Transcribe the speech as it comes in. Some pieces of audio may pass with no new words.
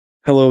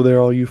Hello there,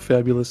 all you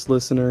fabulous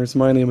listeners.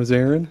 My name is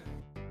Aaron,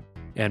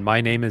 And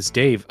my name is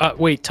Dave.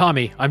 Wait,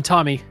 Tommy. I'm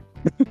Tommy.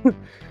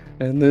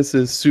 and this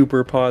is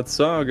Super Pod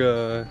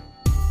Saga.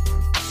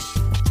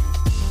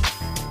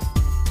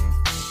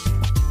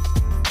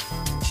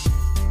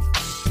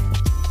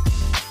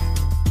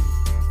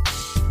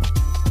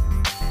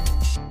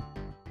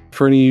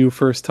 For any of you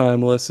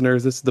first-time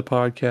listeners, this is the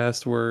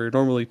podcast where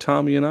normally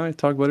Tommy and I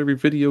talk about every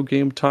video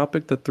game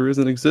topic that there is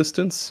in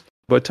existence.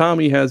 But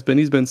Tommy he's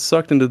been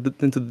sucked into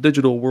the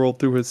digital world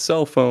through his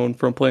cell phone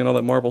from playing all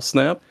that Marvel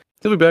Snap.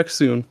 He'll be back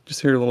soon,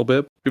 just here in a little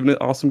bit. We have an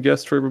awesome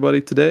guest for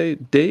everybody today,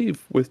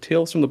 Dave with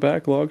Tales from the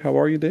Backlog. How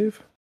are you,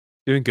 Dave?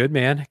 Doing good,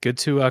 man. Good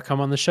to come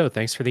on the show.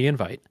 Thanks for the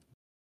invite.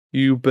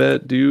 You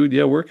bet, dude.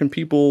 Yeah, where can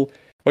people...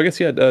 Well, I guess,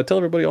 tell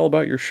everybody all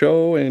about your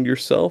show and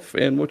yourself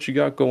and what you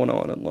got going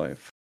on in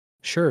life.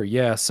 Sure,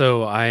 yeah.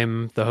 So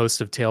I'm the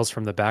host of Tales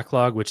from the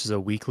Backlog, which is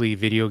a weekly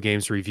video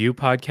games review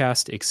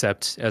podcast,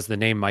 except as the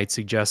name might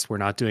suggest, we're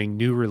not doing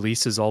new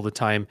releases all the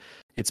time.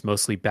 It's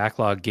mostly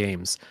backlog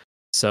games.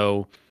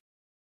 So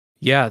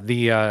yeah,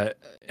 the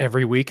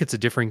every week it's a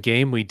different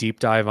game. We deep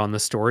dive on the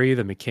story,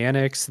 the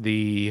mechanics,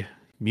 the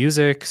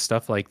music,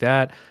 stuff like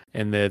that.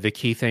 And the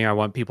key thing I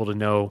want people to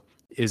know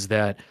is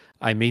that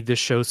I made this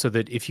show so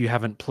that if you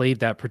haven't played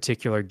that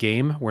particular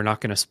game, we're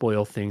not going to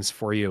spoil things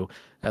for you,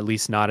 at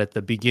least not at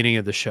the beginning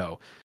of the show.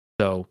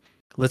 So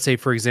let's say,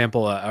 for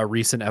example, a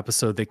recent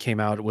episode that came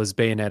out was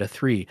Bayonetta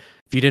 3.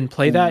 If you didn't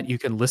play that, you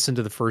can listen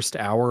to the first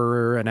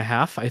hour and a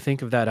half, I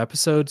think, of that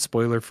episode,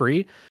 spoiler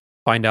free.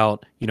 Find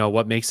out,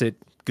 what makes it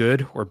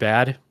good or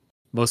bad.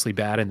 Mostly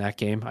bad in that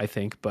game, I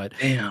think, but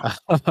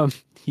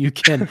you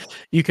can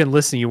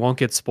listen, you won't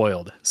get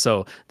spoiled.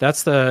 So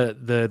that's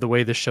the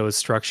way the show is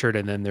structured.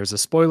 And then there's a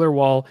spoiler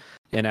wall,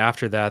 and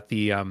after that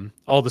the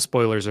all the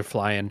spoilers are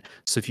flying.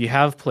 So if you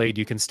have played,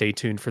 you can stay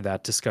tuned for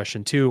that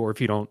discussion too, or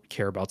if you don't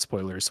care about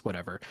spoilers,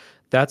 whatever.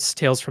 That's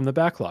Tales from the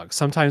Backlog.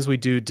 Sometimes we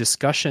do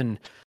discussion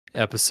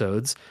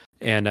episodes,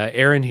 and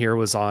Aaron here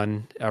was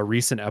on a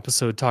recent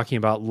episode talking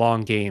about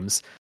long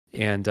games,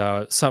 and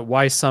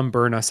why some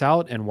burn us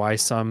out and why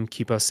some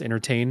keep us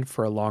entertained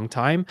for a long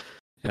time.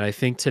 And I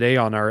think today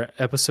on our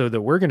episode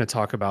that we're going to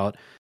talk about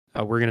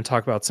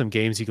some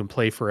games you can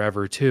play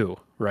forever too,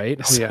 right?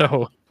 Oh, yeah.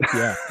 So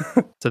yeah,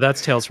 so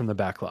that's Tales from the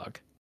Backlog.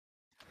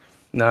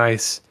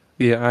 Nice.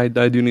 Yeah, I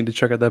do need to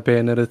check out that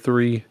Bayonetta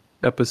 3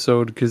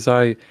 episode, because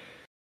I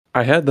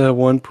had that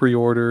one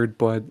pre-ordered,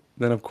 but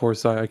then of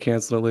course I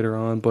canceled it later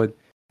on. But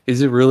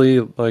is it really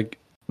like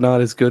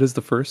not as good as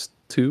the first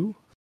two?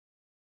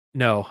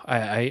 No,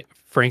 I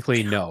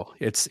frankly no.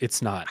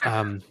 It's not.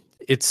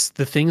 It's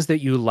the things that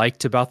you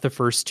liked about the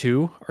first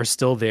two are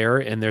still there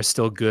and they're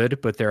still good,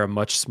 but they're a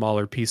much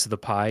smaller piece of the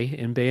pie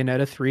in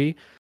Bayonetta 3.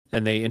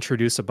 And they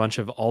introduce a bunch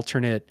of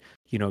alternate,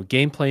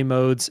 gameplay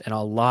modes and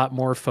a lot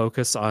more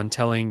focus on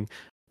trying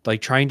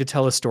to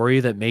tell a story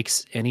that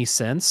makes any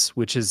sense,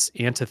 which is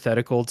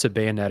antithetical to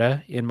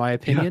Bayonetta, in my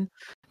opinion.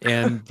 Yeah.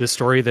 And the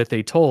story that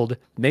they told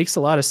makes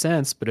a lot of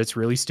sense, but it's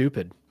really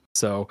stupid.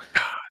 So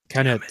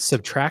kind of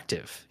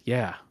subtractive.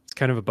 Yeah. It's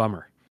kind of a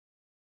bummer.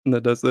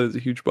 That is a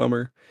huge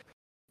bummer.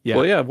 Yeah.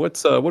 Well, yeah,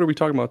 what are we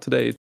talking about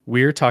today?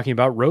 We're talking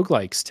about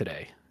roguelikes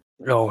today.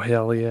 Oh,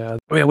 hell yeah.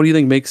 Oh, yeah, what do you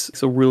think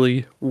makes a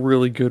really,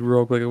 really good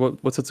roguelike?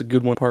 What sets a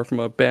good one apart from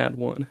a bad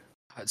one?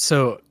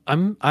 So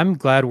I'm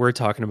glad we're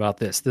talking about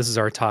this. This is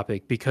our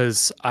topic,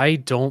 because I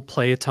don't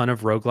play a ton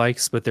of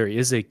roguelikes, but there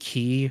is a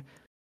key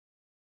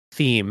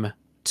theme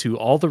to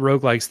all the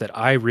roguelikes that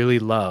I really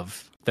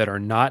love that are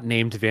not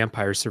named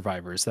Vampire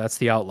Survivors. That's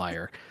the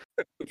outlier.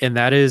 And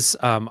that is,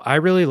 I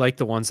really like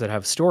the ones that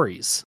have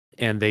stories,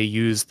 and they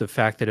use the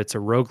fact that it's a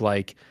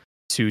roguelike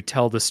to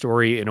tell the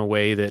story in a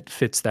way that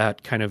fits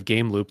that kind of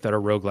game loop that a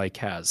roguelike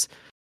has.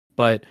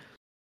 But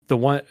the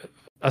one,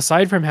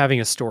 aside from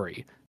having a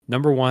story,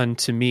 number one,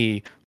 to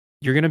me,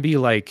 you're going to be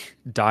like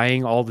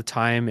dying all the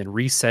time and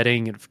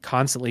resetting and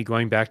constantly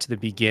going back to the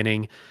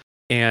beginning.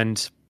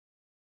 And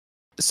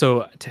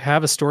so to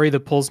have a story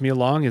that pulls me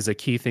along is a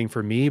key thing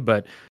for me.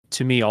 But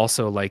to me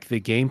also, like, the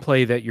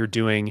gameplay that you're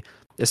doing,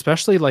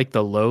 especially like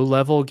the low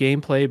level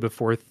gameplay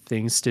before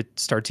things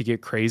start to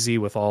get crazy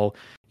with all,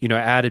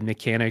 added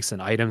mechanics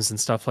and items and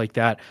stuff like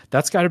that,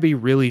 that's got to be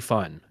really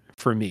fun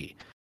for me.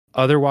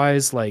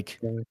 Otherwise, like,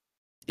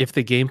 if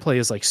the gameplay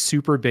is like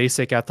super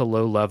basic at the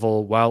low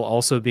level while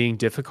also being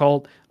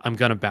difficult, I'm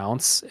going to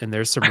bounce. And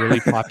there's some really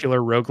popular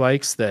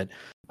roguelikes that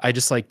I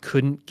just like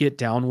couldn't get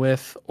down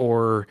with.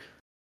 Or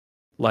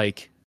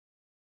like,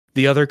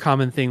 the other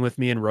common thing with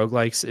me in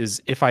roguelikes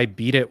is if I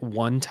beat it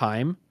one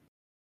time,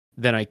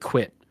 then I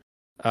quit.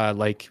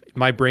 Like,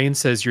 my brain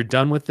says, you're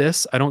done with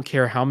this. I don't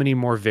care how many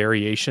more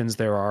variations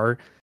there are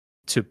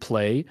to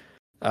play.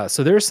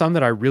 So there are some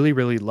that I really,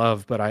 really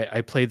love, but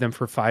I played them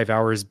for 5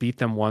 hours, beat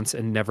them once,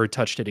 and never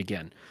touched it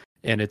again.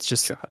 And it's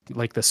just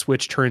like the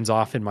switch turns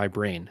off in my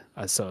brain.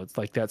 So it's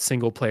like that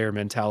single player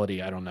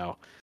mentality. I don't know.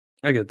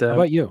 I get that. How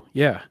about you?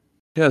 Yeah.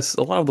 Yes,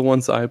 a lot of the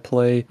ones I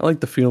play, I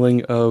like the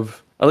feeling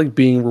of, I like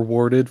being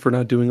rewarded for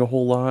not doing a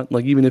whole lot.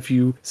 Like, even if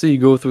you say you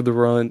go through the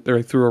run,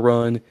 or through a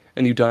run,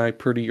 and you die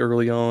pretty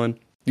early on,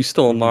 you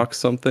still Mhm. unlock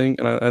something,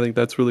 and I think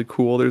that's really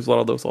cool. There's a lot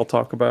of those I'll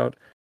talk about.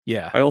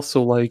 Yeah. I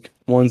also like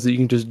ones that you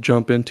can just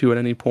jump into at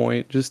any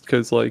point, just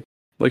because like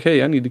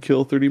hey, I need to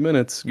kill 30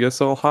 minutes. Guess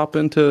I'll hop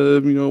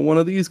into one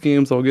of these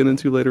games I'll get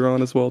into later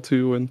on as well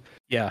too. And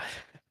Yeah.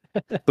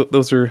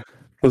 those are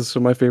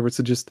my favorites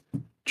to just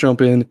jump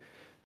in,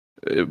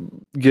 uh,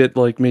 get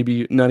like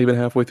maybe not even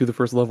halfway through the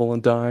first level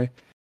and die.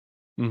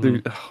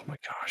 Mhm. Oh my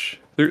gosh,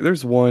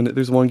 there's one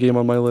game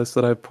on my list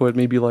that I've put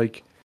maybe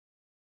like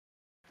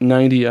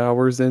 90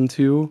 hours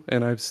into,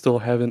 and I still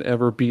haven't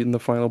ever beaten the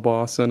final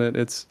boss in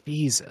it.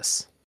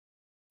 Jesus.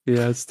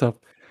 Yeah, it's tough.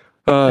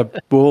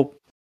 Well,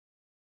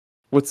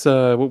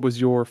 what was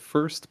your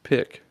first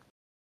pick?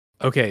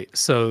 Okay,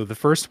 so the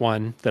first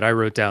one that I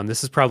wrote down,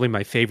 this is probably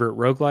my favorite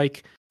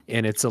roguelike,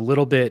 and it's a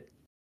little bit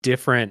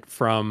different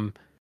from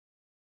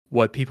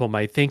what people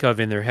might think of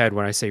in their head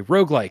when I say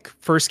roguelike,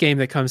 first game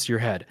that comes to your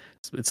head.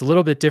 It's a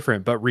little bit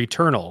different, but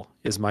Returnal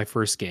is my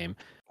first game,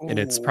 and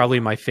it's Oh, probably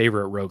my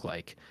favorite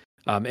roguelike.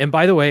 And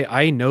by the way,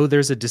 I know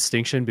there's a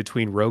distinction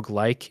between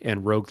roguelike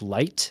and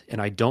roguelite,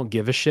 and I don't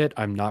give a shit.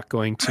 I'm not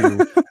going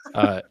to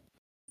uh,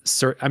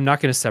 I'm not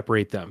going to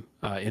separate them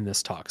in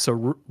this talk.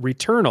 So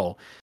Returnal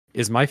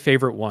is my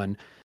favorite one,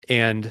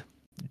 and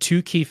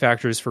two key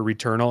factors for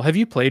Returnal. Have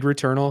you played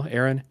Returnal,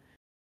 Aaron?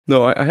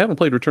 no, I haven't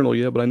played Returnal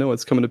yet, but I know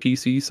it's coming to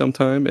PC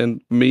sometime,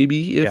 and maybe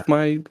Yeah. if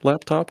my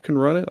laptop can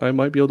run it, I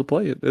might be able to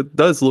play it. It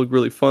does look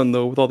really fun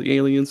though, with all the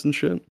aliens and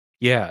shit.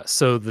 Yeah.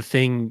 So the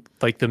thing,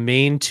 like the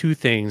main two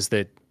things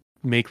that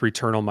make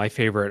Returnal my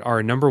favorite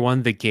are number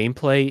one, the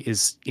gameplay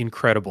is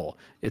incredible.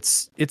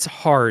 It's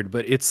hard,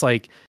 but it's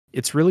like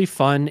it's really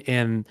fun.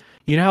 And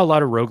you know how a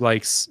lot of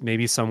roguelikes,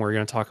 maybe some we're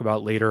going to talk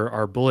about later,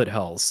 are bullet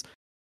hells,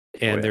 Oh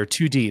and yeah, they're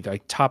 2D,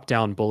 like top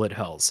down bullet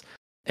hells.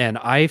 And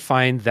I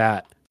find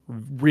that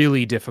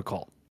really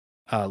difficult,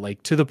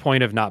 like to the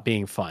point of not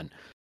being fun.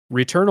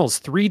 Returnal's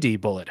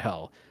 3D bullet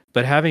hell,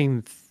 but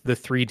having the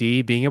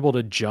 3D, being able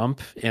to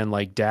jump and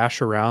like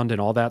dash around and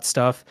all that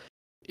stuff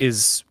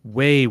is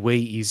way, way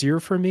easier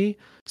for me.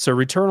 So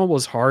Returnal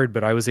was hard,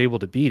 but I was able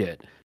to beat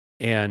it.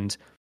 And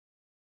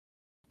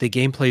the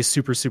gameplay is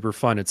super, super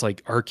fun. It's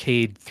like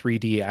arcade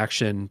 3D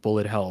action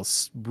bullet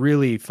hells,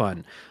 really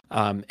fun.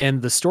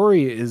 And the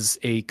story is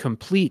a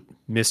complete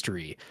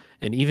mystery.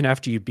 And even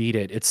after you beat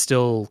it, it's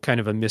still kind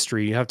of a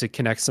mystery. You have to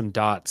connect some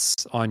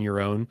dots on your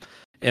own.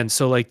 And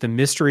so, like, the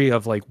mystery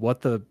of like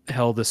what the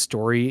hell the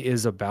story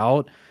is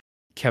about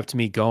kept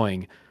me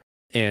going.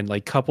 And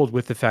like, coupled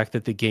with the fact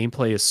that the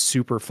gameplay is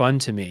super fun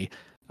to me,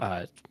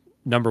 uh,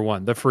 number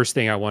one, the first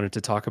thing I wanted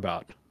to talk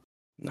about.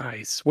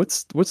 nice.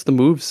 What's the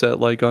move set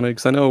like on it?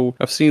 Because I know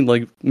I've seen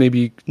like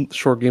maybe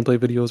short gameplay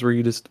videos where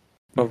you just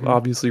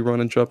obviously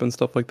run and jump and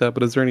stuff like that.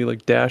 But is there any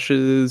like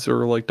dashes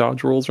or like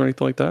dodge rolls or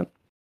anything like that?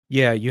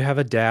 Yeah, you have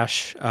a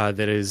dash that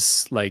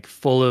is like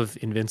full of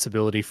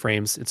invincibility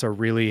frames. It's a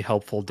really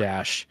helpful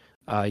dash.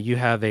 You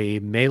have a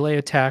melee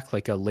attack,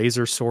 like a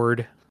laser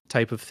sword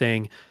type of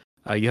thing.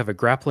 You have a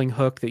grappling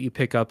hook that you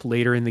pick up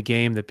later in the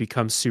game that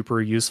becomes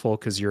super useful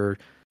because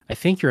I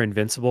think you're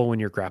invincible when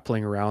you're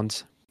grappling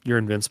around. You're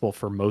invincible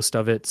for most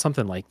of it,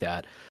 something like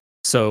that.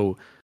 So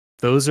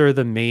those are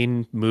the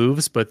main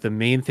moves, but the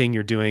main thing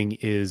you're doing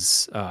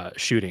is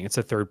shooting. It's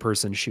a third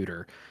person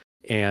shooter.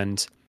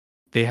 And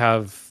they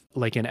have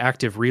like an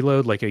active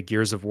reload, like a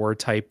Gears of War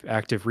type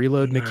active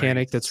reload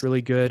mechanic that's Nice.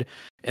 really good.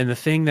 And the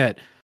thing that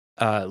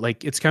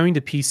like it's coming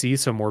to PC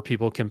so more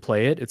people can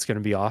play it. It's going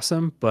to be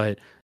awesome, but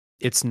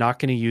it's not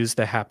going to use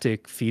the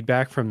haptic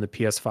feedback from the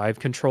PS5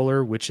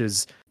 controller, which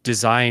is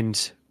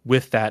designed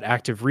with that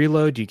active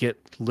reload. You get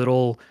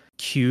little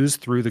cues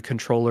through the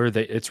controller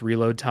that it's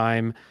reload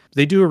time.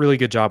 They do a really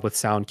good job with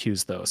sound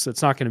cues though, so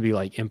it's not going to be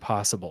like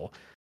impossible.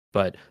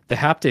 But the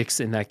haptics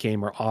in that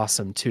game are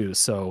awesome too.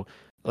 So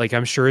like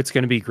I'm sure it's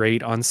going to be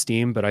great on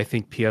Steam, but I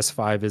think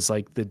PS5 is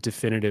like the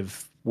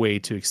definitive way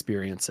to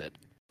experience it.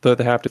 The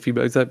haptic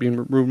feedback, is that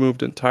being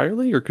removed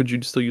entirely, or could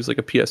you still use like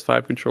a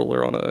PS5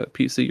 controller on a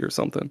PC or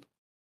something?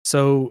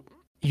 So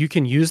you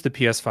can use the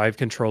PS5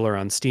 controller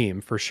on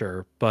Steam for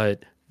sure,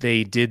 but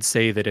they did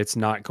say that it's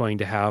not going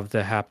to have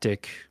the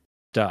haptic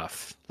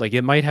stuff. Like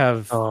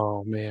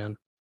Oh man,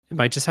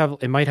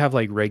 it might have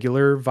like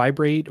regular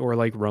vibrate or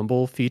like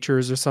rumble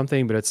features or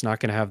something, but it's not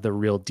going to have the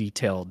real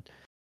detailed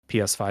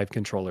PS5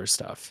 controller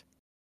stuff.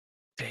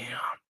 damn,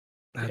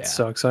 that Yeah.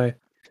 sucks. Do you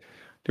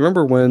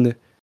remember when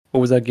what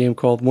was that game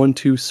called?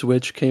 1-2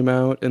 Switch came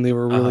out, and they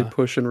were really Uh-huh.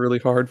 pushing really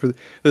hard for. This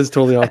is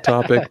totally off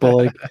topic, but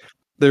like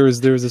there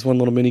was this one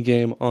little mini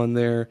game on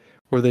there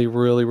where they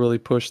really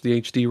pushed the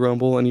HD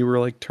rumble, and you were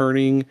like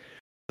turning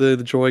the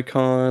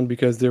Joy-Con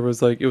because there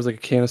was like it was like a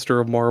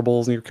canister of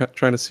marbles, and you're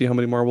trying to see how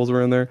many marbles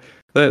were in there.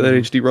 That Mhm.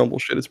 HD rumble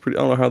shit is pretty.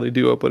 I don't know how they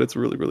do it, but it's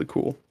really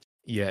cool.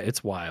 Yeah,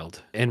 it's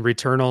wild. And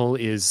Returnal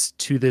is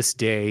to this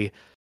day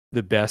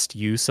the best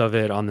use of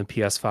it on the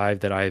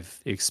PS5 that I've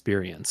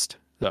experienced.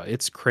 So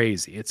it's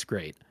crazy. It's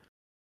great.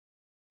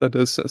 That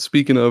does.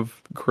 Speaking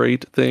of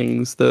great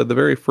things, the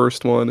very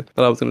first one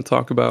that I was going to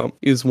talk about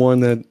is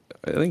one that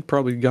I think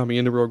probably got me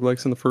into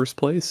roguelikes in the first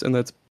place, and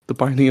that's The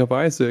Binding of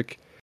Isaac.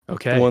 The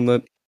Okay. one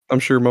that I'm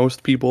sure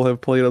most people have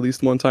played at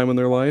least one time in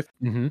their life.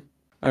 Mm-hmm.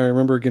 I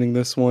remember getting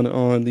this one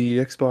on the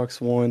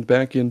Xbox One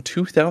back in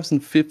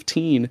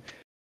 2015.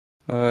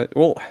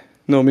 Well,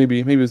 no, maybe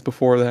it was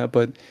before that,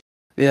 but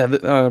yeah,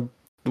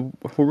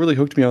 what really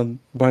hooked me on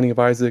Binding of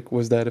Isaac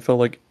was that it felt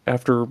like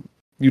after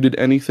you did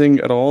anything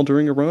at all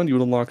during a run, you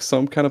would unlock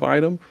some kind of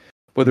item,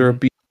 whether Mm-hmm. it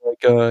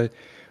be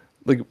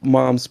like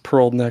mom's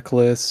pearl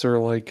necklace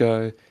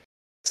or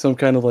some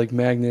kind of like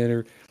magnet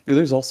or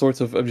there's all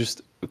sorts of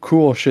just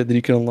cool shit that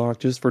you can unlock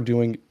just for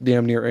doing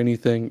damn near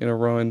anything in a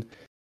run.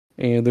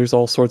 And there's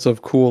all sorts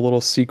of cool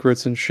little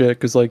secrets and shit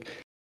because like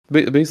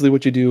basically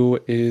what you do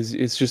is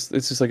it's just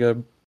like a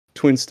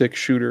twin stick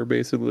shooter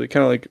basically,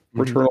 kind of like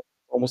Mm-hmm. Returnal,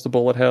 almost a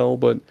bullet hell,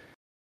 but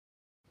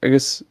I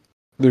guess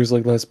there's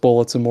like less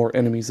bullets and more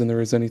enemies than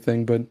there is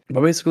anything. But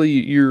basically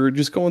you're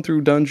just going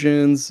through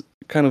dungeons,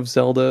 kind of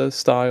Zelda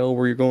style,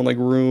 where you're going like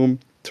room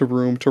to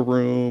room to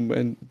room,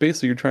 and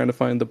basically you're trying to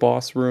find the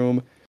boss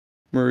room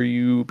where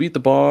you beat the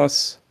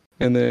boss,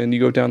 and then you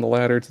go down the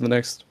ladder to the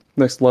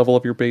next level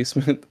of your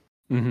basement.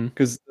 Mm-hmm.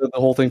 Because the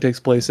whole thing takes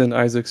place in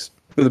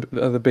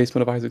the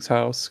basement of Isaac's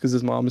house because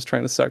his mom is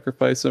trying to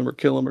sacrifice him or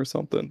kill him or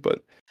something.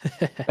 But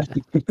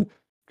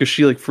because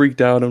she like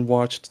freaked out and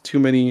watched too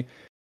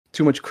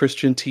much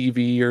Christian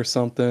TV or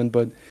something.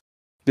 But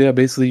yeah,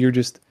 basically you're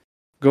just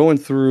going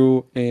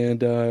through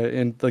and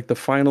like the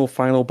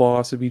final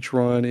boss of each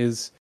run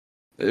is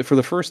for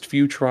the first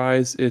few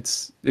tries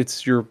it's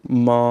your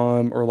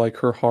mom or like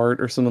her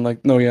heart or something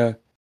like no yeah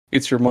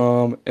it's your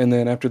mom, and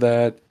then after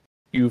that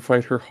you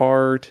fight her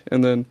heart,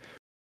 and then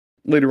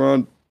later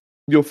on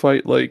you'll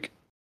fight like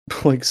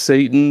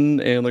Satan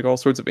and like all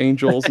sorts of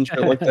angels and shit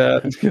like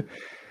that. Hell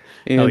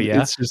And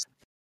yeah.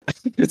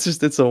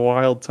 it's a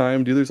wild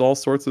time, dude. There's all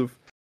sorts of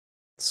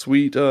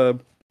sweet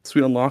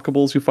sweet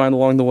unlockables you find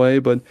along the way,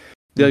 but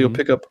yeah, you'll Mm-hmm.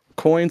 pick up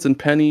coins and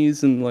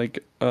pennies and like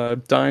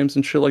dimes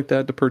and shit like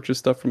that to purchase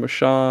stuff from a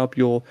shop.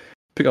 You'll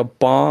pick up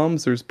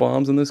bombs. There's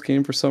bombs in this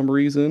game for some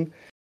reason,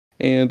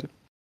 and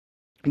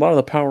a lot of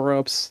the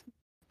power-ups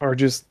are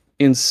just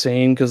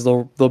insane because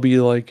they'll be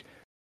like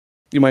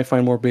you might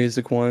find more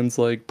basic ones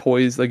like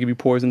poise that give you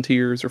poison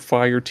tears or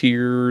fire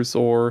tears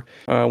or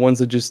ones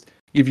that just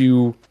give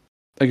you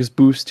I guess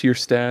boost to your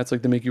stats,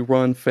 like they make you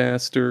run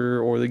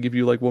faster or they give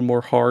you like one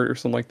more heart or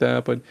something like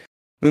that. But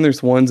then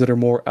there's ones that are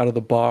more out of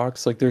the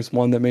box. Like there's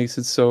one that makes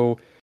it so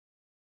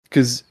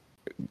because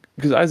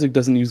Isaac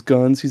doesn't use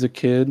guns. He's a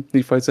kid.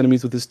 He fights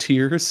enemies with his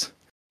tears.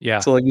 Yeah.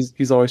 So like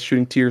he's always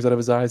shooting tears out of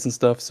his eyes and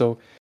stuff. So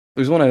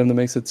there's one item that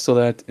makes it so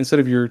that instead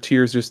of your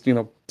tears just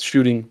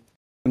shooting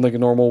in like a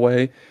normal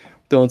way,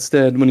 they'll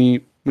instead when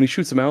he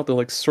shoots them out, they'll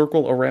like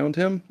circle around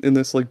him in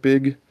this like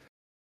big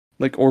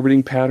like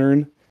orbiting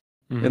pattern,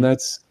 and Mm-hmm.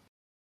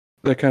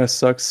 that kind of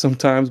sucks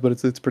sometimes, but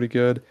it's pretty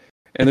good.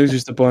 And there's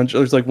just a bunch.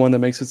 There's like one that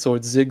makes it so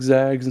it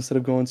zigzags instead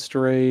of going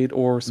straight,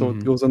 or so it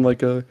Mm-hmm. goes on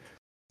like a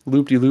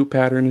loop-de-loop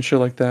pattern and shit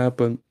like that.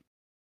 But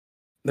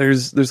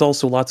there's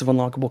also lots of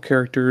unlockable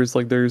characters.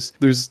 Like there's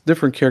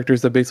different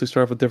characters that basically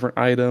start off with different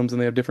items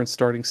and they have different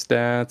starting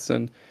stats.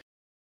 And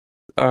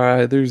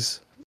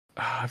there's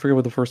I forget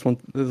what the first one.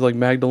 There's like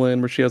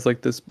Magdalene where she has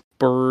like this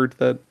bird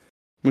that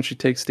when she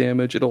takes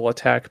damage it'll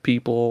attack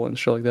people and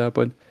shit like that.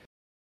 But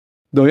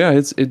no, yeah,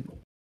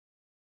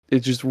 it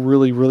just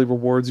really really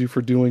rewards you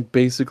for doing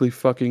basically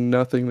fucking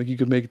nothing. Like you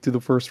could make it to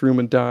the first room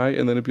and die,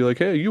 and then it'd be like,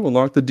 hey, you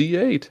unlocked the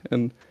D8,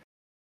 and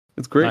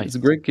it's great. It's Nice. a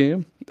great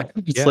game.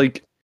 It's Yeah.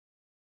 like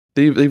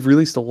they've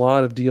released a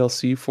lot of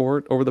DLC for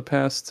it over the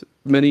past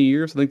many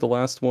years. I think the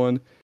last one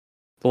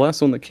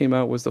that came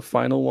out was the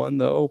final one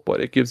though,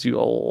 but it gives you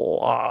a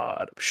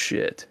lot of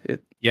shit. Yeah.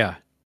 Yeah.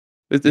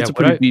 It's a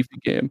pretty beefy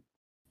game.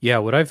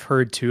 What I've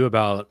heard too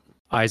about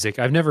Isaac,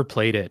 I've never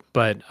played it,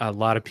 but a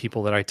lot of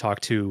people that I talk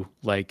to,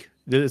 like,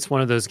 it's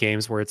one of those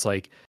games where it's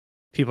like,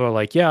 people are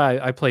like, yeah,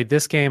 I played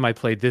this game, I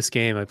played this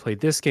game, I played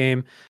this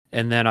game,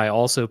 and then I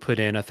also put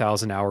in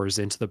 1,000 hours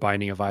into the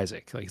Binding of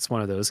Isaac. Like, it's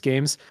one of those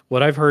games.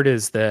 What I've heard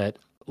is that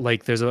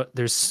like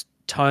there's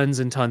tons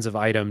and tons of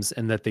items,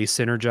 and that they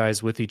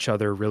synergize with each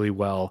other really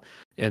well.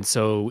 And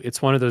so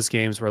it's one of those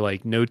games where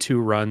like no two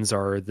runs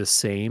are the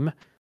same,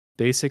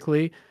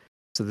 basically.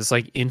 So there's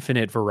like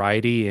infinite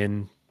variety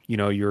in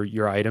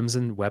your items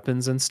and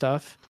weapons and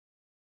stuff.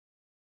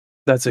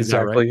 That's Is that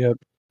right? exactly it.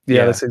 Yeah,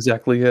 Yeah. that's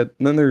exactly it.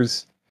 And then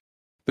there's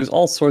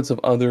all sorts of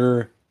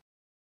other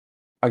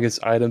I guess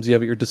items you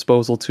have at your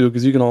disposal too,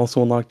 because you can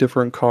also unlock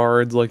different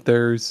cards. Like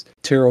there's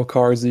tarot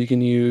cards that you can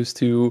use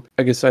to,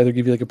 I guess, either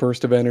give you like a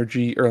burst of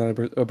energy or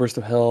a burst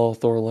of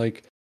health, or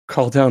like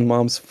call down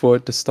mom's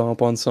foot to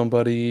stomp on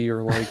somebody,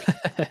 or like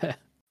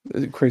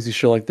crazy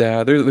shit like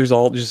that.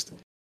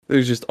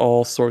 There's just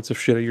all sorts of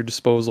shit at your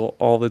disposal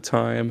all the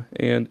time,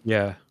 and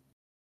Yeah.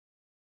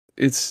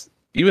 it's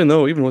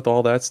even with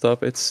all that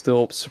stuff, it's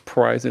still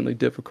surprisingly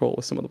difficult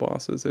with some of the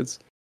bosses. It's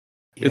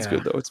Yeah.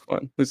 good though. It's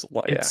fun. There's a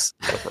lot, yeah, It's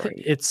a lot of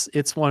variety.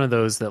 it's one of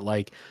those that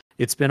like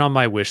it's been on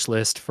my wish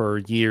list for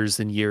years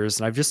and years,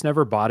 and I've just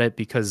never bought it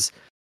because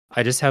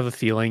I just have a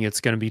feeling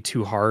it's going to be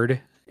too hard.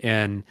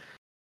 And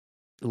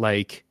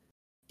like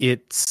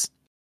it's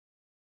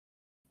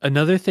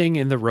Another thing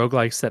in the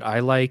roguelikes that I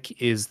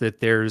like is that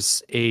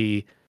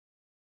the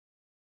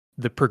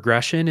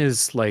progression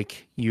is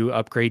like you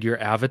upgrade your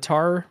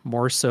avatar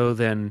more so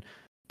than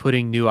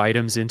putting new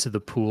items into the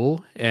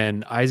pool.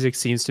 And Isaac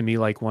seems to me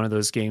like one of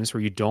those games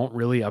where you don't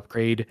really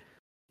upgrade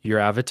your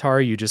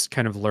avatar, you just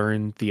kind of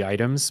learn the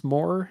items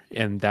more,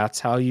 and that's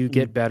how you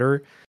get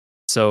better.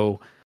 So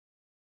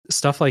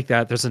stuff like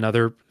that. There's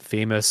another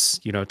famous,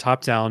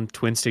 top-down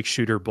twin stick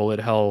shooter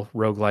bullet hell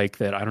roguelike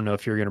that I don't know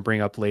if you're going to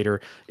bring up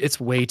later. It's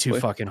way too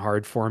fucking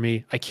hard for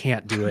me. I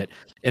can't do it.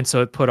 And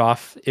so it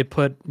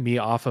put me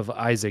off of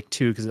Isaac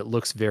too, because it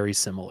looks very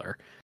similar.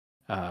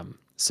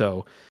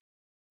 So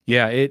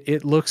yeah,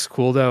 it looks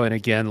cool though. And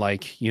again,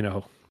 like,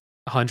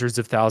 hundreds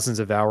of thousands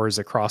of hours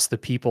across the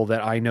people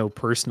that I know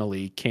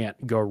personally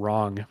can't go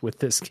wrong with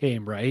this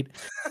game, right?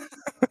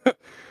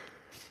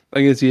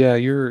 I guess yeah,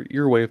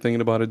 your way of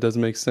thinking about it does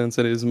make sense.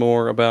 It is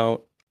more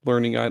about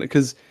learning items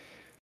because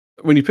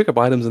when you pick up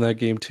items in that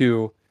game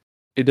too,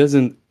 it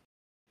doesn't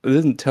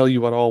tell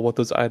you at all what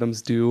those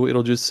items do.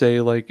 It'll just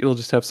say like it'll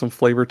just have some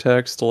flavor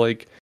text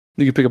like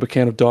you can pick up a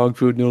can of dog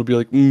food and it'll be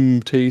like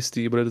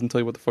tasty, but it doesn't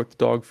tell you what the fuck the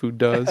dog food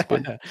does.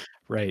 But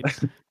Right.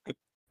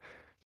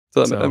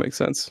 so that makes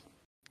sense.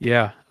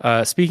 Yeah.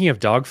 Speaking of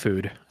dog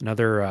food,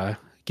 another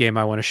game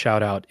I want to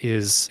shout out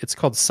it's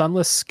called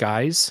Sunless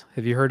Skies.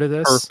 Have you heard of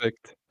this?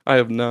 Perfect. I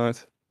have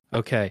not.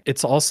 Okay.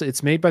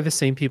 It's made by the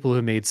same people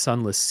who made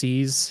Sunless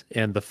Seas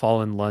and The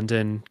Fallen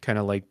London, kind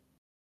of like,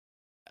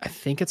 I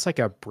think it's like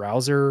a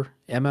browser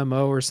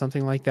MMO or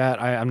something like that.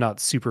 I'm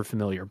not super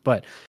familiar,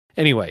 but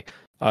anyway,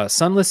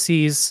 Sunless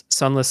Seas,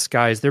 Sunless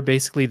Skies, they're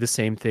basically the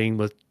same thing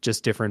with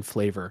just different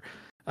flavor.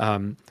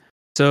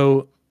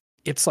 So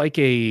it's like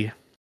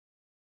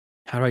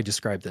how do I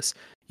describe this?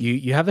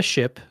 You have a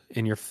ship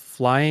and you're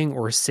flying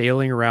or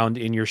sailing around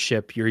in your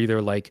ship. You're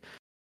either like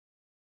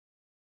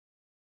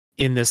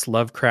in this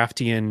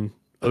Lovecraftian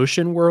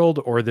ocean world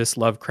or this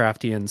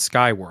Lovecraftian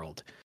sky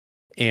world.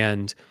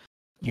 And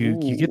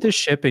you get this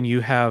ship and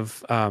you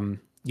have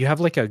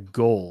like a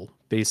goal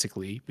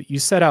basically, but you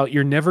set out,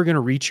 you're never going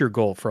to reach your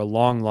goal for a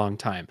long, long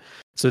time.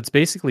 So it's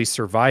basically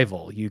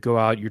survival. You go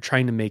out, you're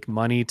trying to make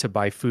money to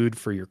buy food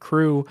for your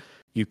crew.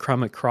 You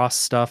come across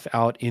stuff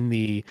out in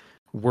the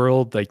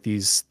world, like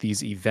these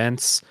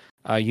events.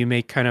 You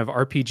make kind of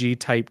RPG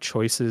type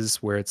choices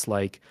where it's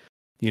like,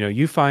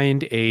 you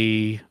find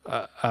a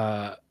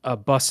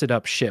busted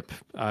up ship.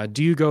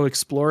 Do you go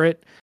explore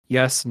it?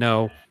 Yes,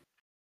 no.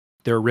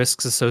 There are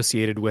risks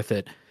associated with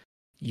it.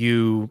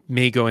 You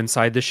may go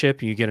inside the ship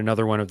and you get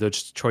another one of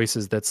those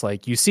choices that's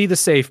like, you see the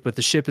safe, but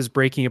the ship is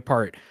breaking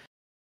apart.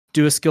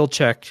 Do a skill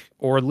check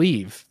or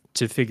leave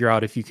to figure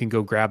out if you can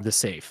go grab the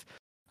safe.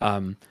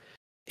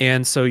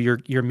 And so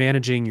you're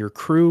managing your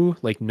crew,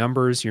 like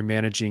numbers, you're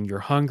managing your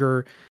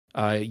hunger.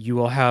 You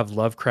will have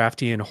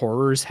Lovecraftian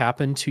horrors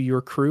happen to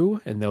your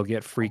crew and they'll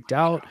get freaked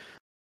out.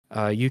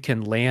 You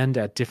can land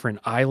at different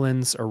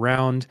islands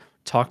around,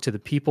 talk to the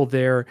people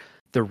there.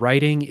 The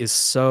writing is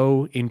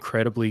so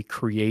incredibly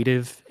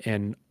creative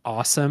and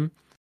awesome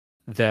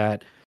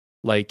that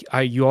like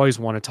you always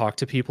want to talk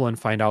to people and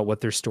find out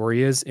what their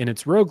story is. And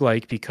it's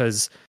roguelike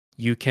because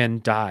you can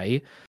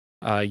die.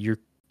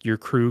 Your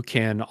crew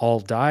can all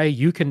die.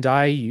 You can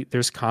die.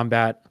 There's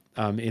combat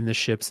in the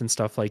ships and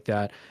stuff like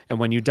that. And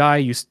when you die,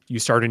 you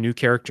start a new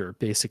character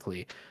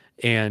basically,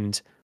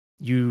 and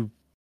you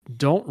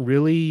don't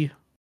really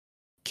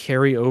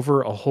carry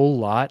over a whole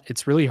lot.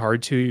 It's really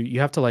hard to. You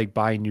have to like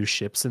buy new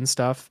ships and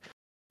stuff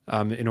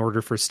in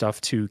order for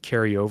stuff to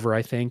carry over,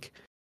 I think.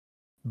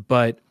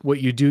 But what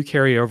you do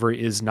carry over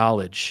is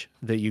knowledge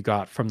that you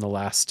got from the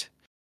last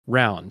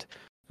round.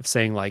 Of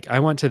saying like, I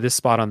went to this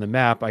spot on the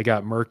map, I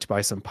got murked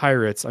by some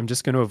pirates. I'm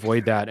just going to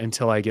avoid that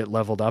until I get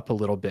leveled up a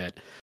little bit.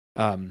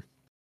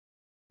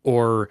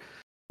 Or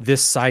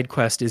this side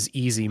quest is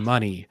easy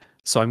money,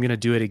 so I'm going to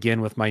do it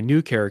again with my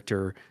new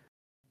character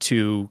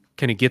to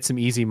kind of get some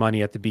easy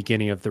money at the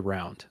beginning of the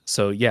round.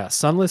 So yeah,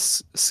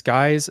 Sunless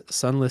Skies,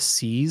 Sunless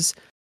Seas,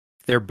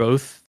 they're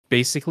both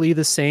basically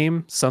the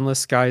same. Sunless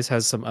Skies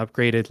has some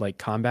upgraded like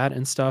combat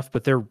and stuff,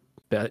 but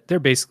they're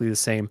basically the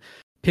same.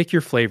 Pick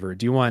your flavor.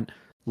 Do you want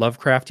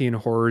Lovecraftian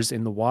horrors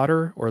in the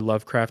water or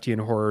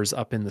Lovecraftian horrors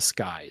up in the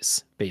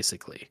skies,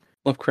 basically?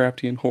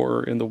 Lovecraftian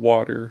horror in the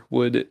water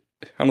would.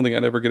 I don't think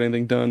I'd ever get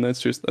anything done. That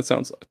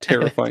sounds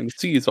terrifying. The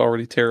sea is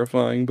already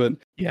terrifying, but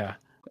yeah,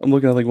 I'm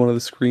looking at like one of the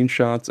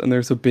screenshots, and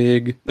there's a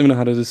big. I don't know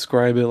how to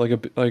describe it. Like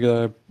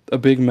a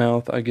big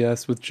mouth, I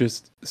guess, with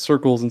just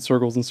circles and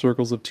circles and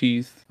circles of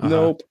teeth.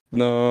 Nope,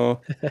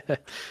 no.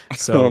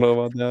 So I don't know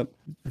about that.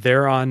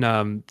 They're on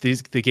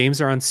the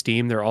games are on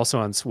Steam. They're also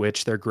on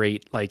Switch. They're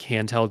great like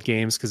handheld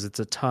games because it's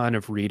a ton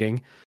of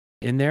reading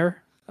in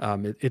there.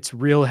 It's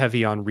real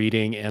heavy on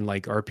reading and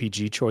like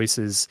RPG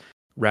choices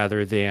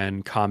rather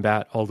than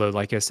combat. Although,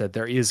 like I said,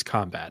 there is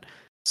combat.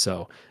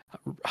 So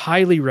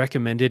highly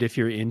recommended if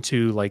you're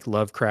into like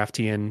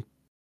Lovecraftian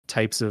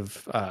types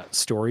of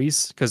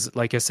stories because,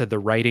 like I said, the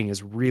writing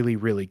is really,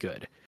 really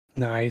good.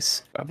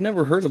 Nice. I've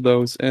never heard of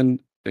those, and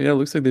yeah, it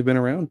looks like they've been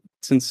around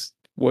since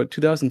what,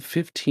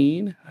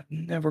 2015? I've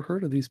never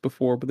heard of these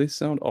before, but they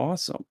sound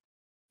awesome.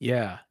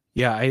 Yeah.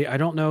 Yeah. I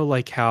don't know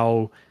like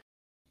how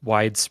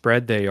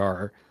widespread they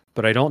are,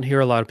 but I don't hear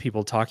a lot of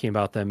people talking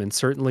about them. And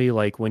certainly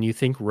like when you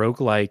think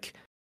roguelike,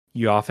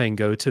 you often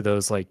go to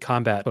those like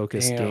combat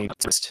focused Damn.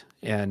 games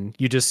and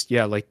you just,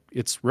 yeah, like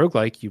it's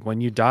roguelike. When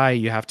you die,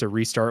 you have to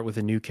restart with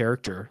a new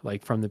character,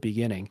 like from the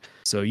beginning.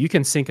 So you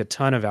can sink a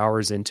ton of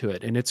hours into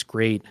it and it's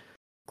great,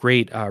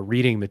 great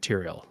reading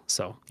material.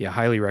 So yeah,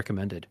 highly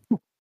recommended.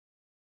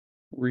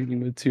 Reading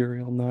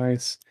material,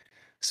 nice.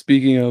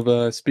 Speaking of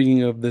the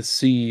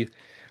sea,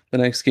 the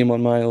next game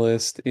on my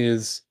list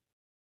is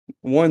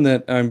one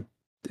that I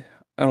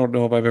don't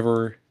know if I've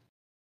ever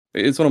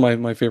it's one of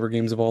my favorite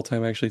games of all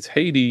time, actually. It's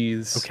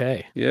Hades.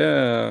 Okay.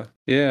 Yeah,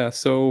 yeah.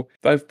 So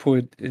I've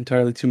put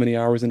entirely too many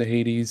hours into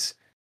Hades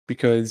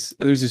because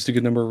there's just a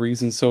good number of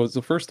reasons. So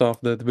first off,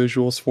 the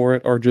visuals for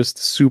it are just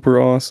super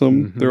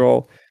awesome. Mm-hmm. They're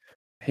all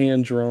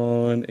hand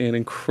drawn and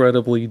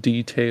incredibly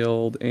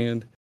detailed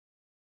and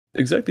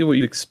exactly what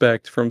you'd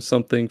expect from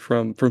something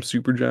from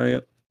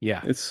Supergiant. Yeah.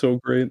 It's so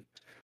great.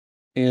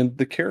 And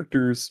the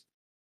characters,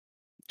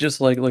 just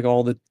like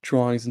all the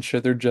drawings and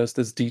shit, they're just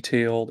as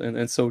detailed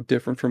and so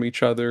different from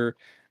each other,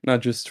 not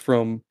just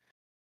from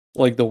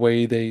like the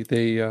way they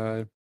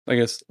I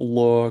guess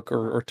look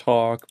or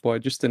talk,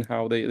 but just in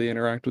how they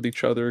interact with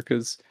each other.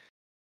 Because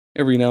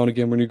every now and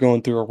again when you're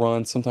going through a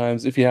run,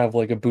 sometimes if you have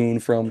like a boon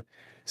from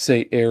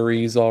say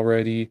Ares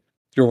already,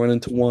 you'll run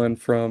into one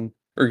from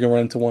or you'll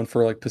run into one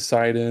for like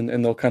Poseidon,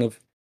 and they'll kind of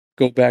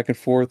go back and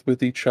forth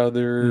with each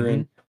other Mm-hmm.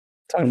 and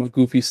talking about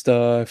goofy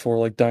stuff, or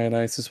like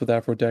Dionysus with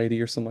Aphrodite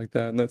or something like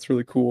that, and that's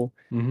really cool.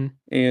 Mm-hmm.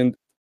 And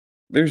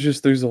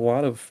there's a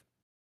lot of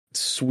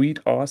sweet,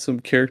 awesome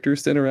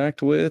characters to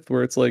interact with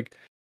where it's like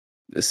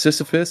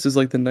Sisyphus is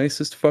like the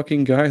nicest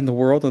fucking guy in the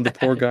world, and the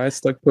poor guy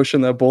stuck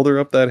pushing that boulder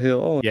up that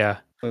hill, Yeah.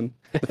 and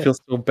it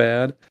feels so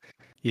bad.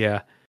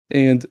 Yeah.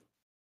 And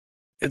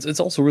it's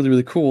also really,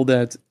 really cool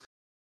that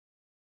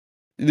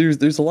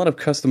there's a lot of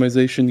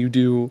customization you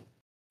do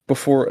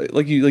before,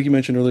 like you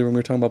mentioned earlier when we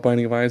were talking about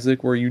Binding of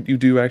Isaac, where you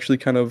do actually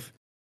kind of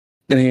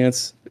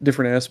enhance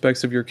different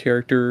aspects of your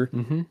character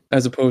Mm-hmm.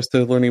 as opposed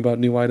to learning about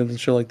new items and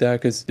shit like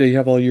that, because they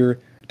have all your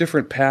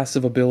different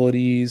passive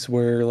abilities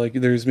where like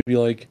there's maybe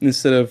like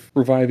instead of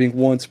reviving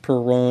once per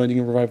run you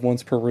can revive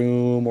once per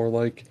room, or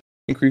like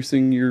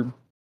increasing your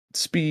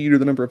speed or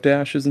the number of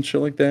dashes and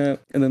shit like that.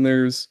 And then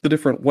there's the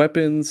different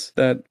weapons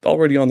that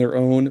already on their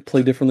own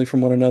play differently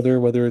from one another,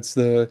 whether it's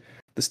the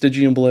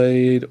Stygian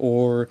blade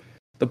or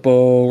the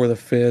bow or the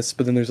fist,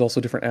 but then there's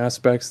also different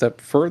aspects that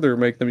further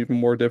make them even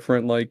more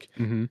different,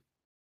 Mm-hmm.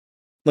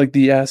 like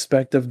the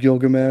aspect of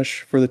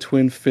Gilgamesh for the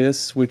twin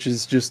fists, which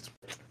is just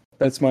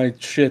that's my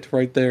shit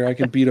right there. I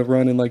can beat a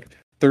run in like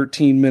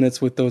 13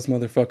 minutes with those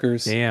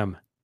motherfuckers. Damn.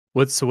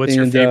 What's your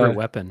And favorite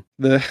weapon?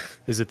 the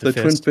Is it the the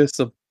twin fist? fists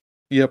of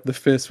yep, the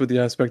fist with the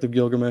aspect of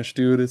Gilgamesh,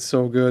 dude. It's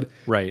so good.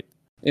 Right.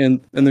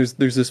 And there's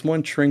this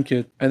one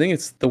trinket. I think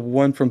it's the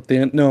one from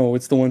no,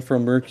 it's the one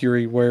from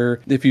Mercury, where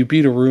if you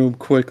beat a room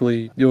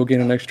quickly, you'll gain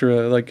an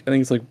extra like I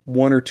think it's like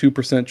 1 or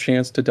 2%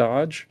 chance to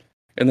dodge,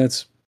 and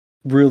that's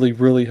really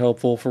really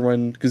helpful for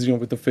when because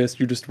with the fist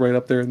you're just right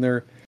up there in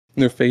their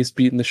face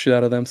beating the shit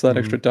out of them, so that Mm-hmm.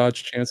 extra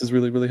dodge chance is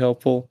really really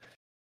helpful.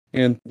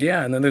 And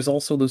yeah, and then there's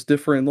also those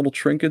different little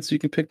trinkets you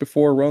can pick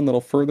before a run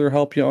that'll further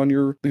help you on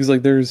your because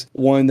like there's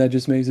one that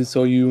just makes it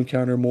so you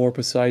encounter more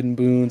Poseidon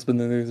boons, but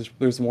then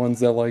there's ones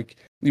that like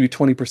give you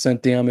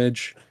 20%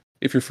 damage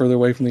if you're further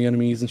away from the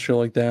enemies and shit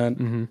like that.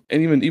 Mm-hmm.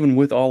 And even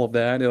with all of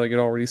that, it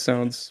already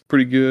sounds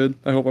pretty good.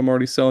 I hope I'm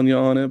already selling you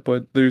on it,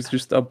 but there's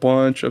just a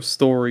bunch of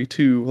story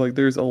too. Like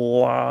there's a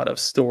lot of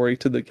story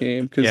to the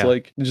game because Yeah.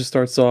 like it just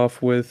starts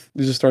off with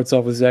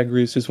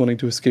Zacharias just wanting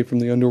to escape from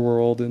the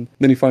underworld, and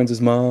then he finds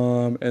his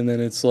mom, and then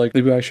it's like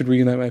maybe I should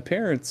reunite my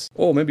parents.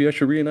 Oh, maybe I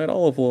should reunite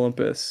all of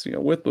Olympus,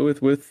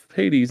 with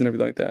Hades and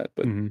everything like that.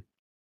 But Mm-hmm.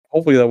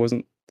 hopefully that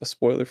wasn't a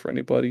spoiler for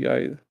anybody.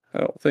 I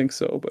don't think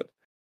so, but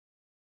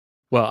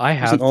Well,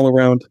 there's an all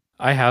around.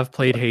 I have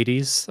played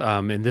Hades,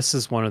 and this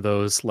is one of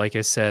those, like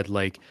I said,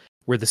 like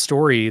where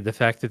the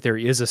fact that there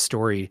is a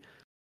story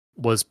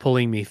was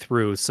pulling me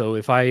through. So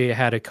if I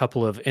had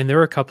and there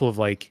are a couple of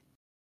like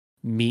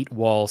meat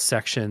wall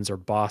sections or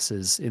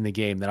bosses in the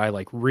game that I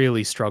like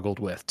really struggled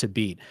with to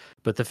beat.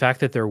 But the fact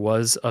that there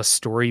was a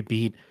story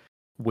beat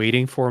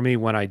waiting for me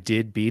when I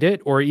did beat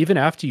it, or even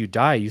after you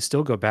die, you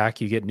still go back,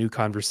 you get new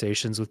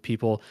conversations with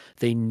people.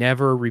 They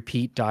never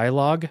repeat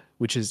dialogue,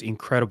 which is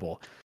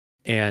incredible.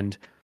 And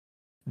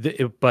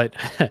but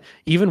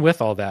even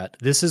with all that,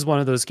 this is one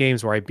of those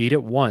games where I beat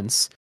it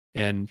once,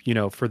 and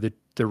for the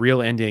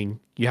real ending,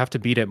 you have to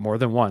beat it more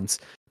than once.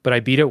 But I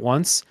beat it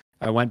once.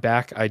 I went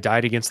back. I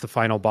died against the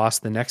final boss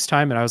the next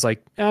time, and I was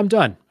like, I'm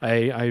done.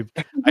 I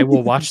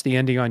will watch the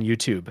ending on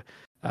YouTube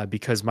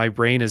because my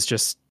brain is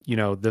just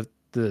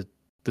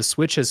the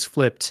switch has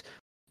flipped,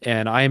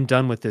 and I am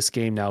done with this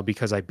game now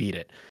because I beat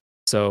it.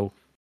 So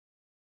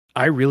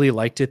I really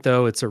liked it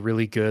though. It's a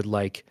really good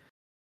like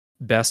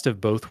best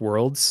of both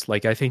worlds.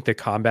 Like I think the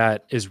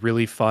combat is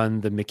really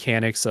fun. The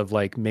mechanics of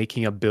like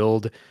making a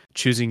build,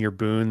 choosing your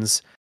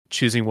boons,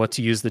 choosing what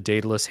to use the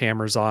Daedalus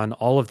hammers on,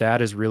 all of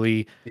that is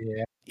really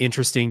Yeah.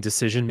 interesting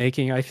decision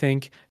making, I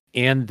think.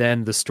 And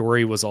then the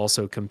story was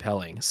also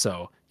compelling.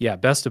 So yeah,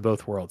 best of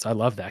both worlds. I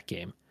love that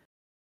game.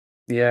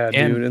 Yeah,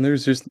 And dude. And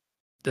there's just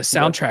the what?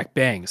 soundtrack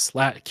bangs.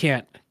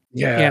 Can't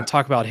Yeah.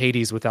 talk about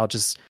Hades without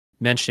just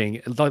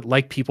mentioning,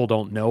 like people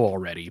don't know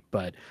already,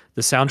 but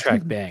the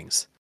soundtrack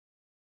bangs.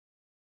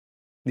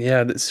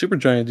 Yeah, the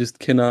Supergiant just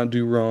cannot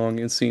do wrong,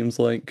 it seems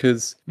like,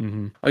 because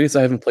Hmm. I guess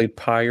I haven't played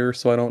Pyre,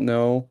 so I don't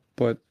know,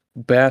 but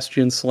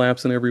Bastion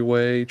slaps in every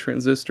way,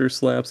 Transistor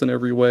slaps in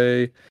every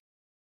way.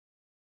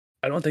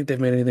 I don't think they've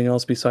made anything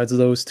else besides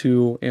those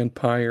two and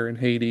Pyre and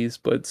Hades,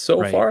 but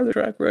so Right. far the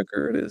track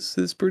record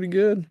is pretty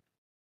good.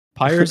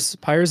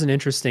 Pyre's an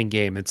interesting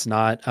game. It's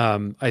not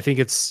I think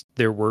it's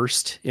their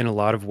worst in a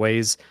lot of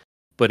ways,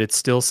 but it's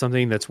still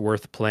something that's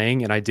worth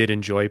playing and I did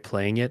enjoy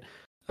playing it.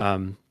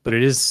 But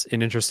it is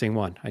an interesting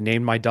one. I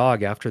named my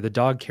dog after the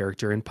dog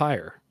character in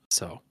Pyre.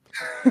 So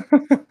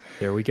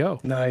there we go.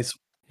 Nice.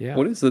 Yeah.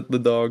 What is the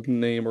dog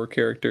name or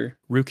character?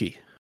 Rookie.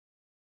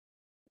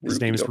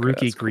 His name Rookie. is Okay,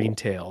 Rookie that's cool.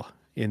 Greentail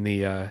in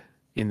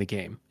the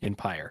game in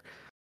Pyre.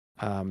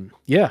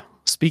 Yeah.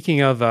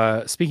 Speaking of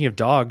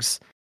dogs,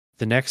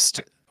 the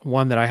next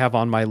one that I have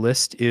on my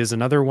list is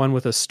another one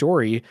with a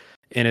story,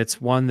 and it's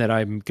one that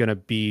I'm gonna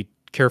be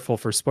careful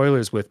for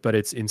spoilers with, but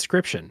it's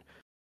Inscription.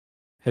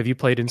 Have you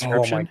played Oh my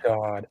Inscription?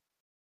 god.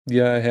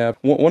 Yeah, I have.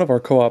 One of our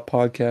co-op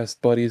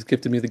podcast buddies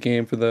gifted me the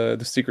game for the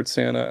Secret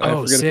Santa, and I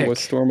Oh, forget if it was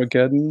sick.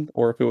 Stormageddon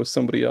or if it was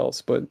somebody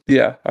else, but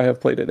yeah, I have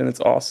played it and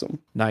it's awesome.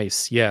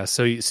 Nice. Yeah.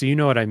 So you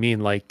know what I mean.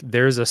 Like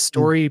there's a Mm.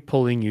 story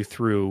pulling you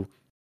through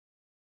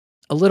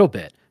a little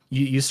bit.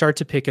 You start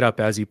to pick it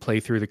up as you play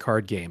through the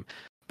card game,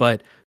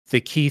 but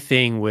the key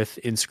thing with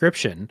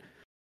Inscription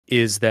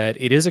is that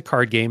it is a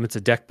card game. It's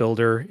a deck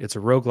builder. It's a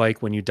roguelike.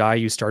 When you die,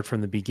 you start from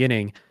the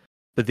beginning.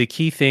 But the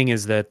key thing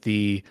is that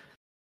the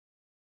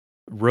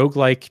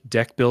roguelike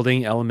deck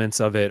building elements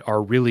of it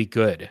are really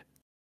good.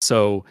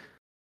 So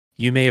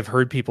you may have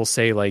heard people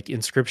say like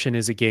Inscription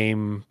is a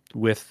game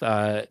with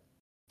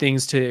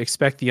things to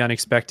expect the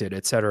unexpected,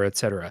 et cetera, et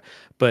cetera.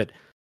 But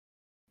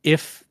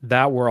if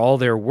that were all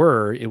there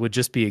were, it would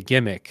just be a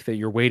gimmick that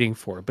you're waiting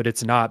for. But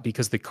it's not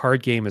because the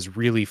card game is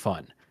really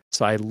fun.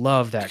 So I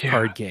love that Yeah.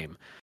 card game.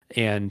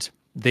 And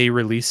they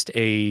released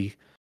an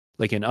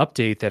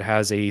update that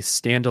has a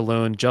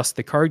standalone just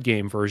the card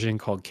game version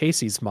called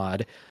Casey's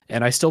Mod,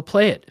 and I still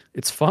play it.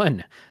 It's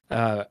fun.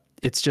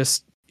 It's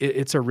just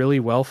it's a really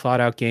well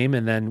thought out game,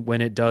 and then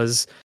when it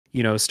does,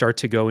 start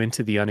to go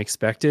into the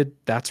unexpected,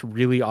 that's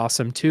really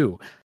awesome too.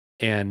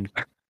 And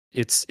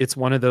it's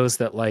one of those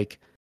that like.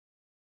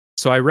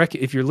 So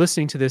if you're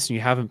listening to this and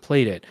you haven't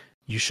played it,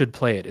 you should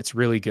play it. It's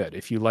really good.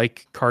 If you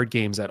like card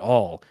games at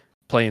all,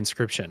 play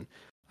Inscription.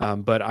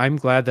 But I'm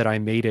glad that I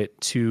made it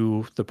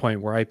to the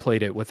point where I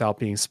played it without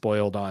being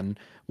spoiled on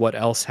what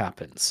else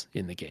happens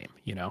in the game,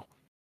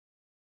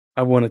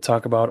 I want to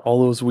talk about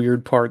all those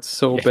weird parts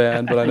so Yeah.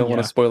 bad, but I don't want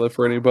to Yeah. spoil it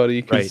for anybody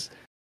Right. because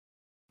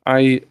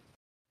I,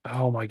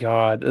 oh my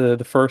god,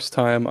 the first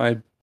time I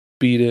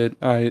beat it,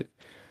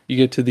 you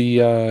get to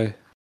the,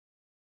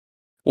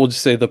 we'll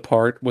just say the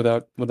part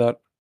without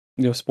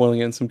spoiling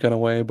it in some kind of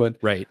way, but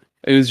Right.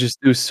 it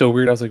was so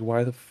weird. I was like,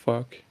 why the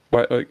fuck?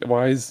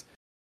 Why is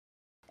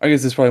I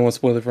guess this probably won't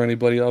spoil it for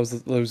anybody. I was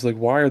like,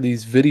 why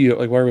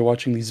why are we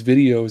watching these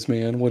videos,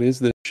 man? What is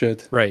this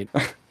shit? Right.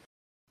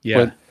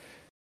 Yeah. But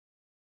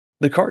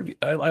the card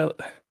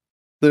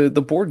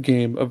the board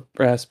game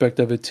aspect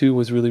of it too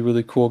was really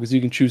really cool because you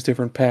can choose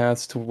different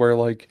paths to where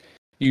like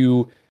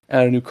you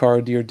add a new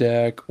card to your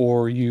deck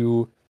or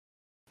you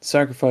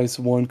sacrifice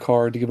one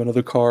card to give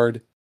another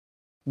card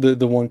the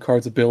one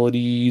card's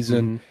abilities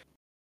Hmm.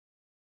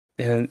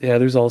 and yeah,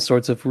 there's all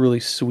sorts of really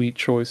sweet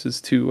choices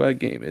too. That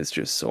game is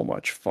just so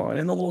much fun,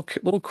 and the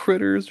little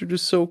critters are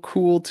just so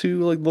cool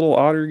too. Like little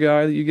otter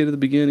guy that you get at the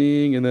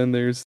beginning, and then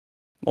there's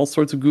all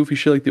sorts of goofy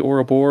shit like the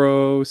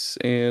Ouroboros,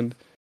 and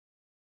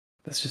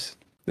that's just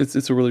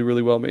it's a really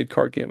really well made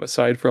card game.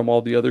 Aside from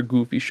all the other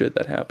goofy shit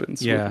that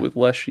happens Yeah. with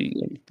Leshy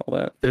and all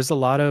that. There's a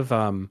lot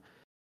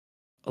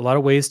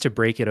of ways to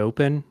break it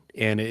open,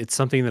 and it's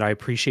something that I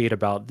appreciate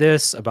about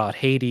this, about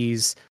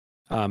Hades,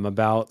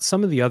 about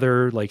some of the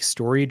other like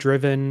story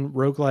driven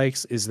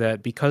roguelikes is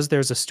that because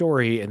there's a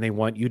story and they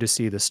want you to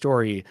see the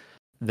story,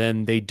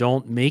 then they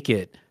don't make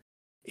it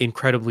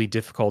incredibly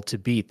difficult to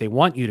beat. They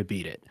want you to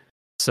beat it.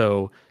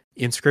 So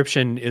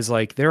Inscription is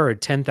like there are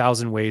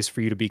 10,000 ways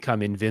for you to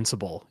become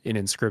invincible in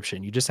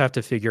Inscription. You just have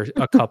to figure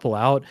a couple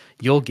out.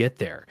 You'll get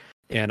there.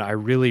 And I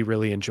really,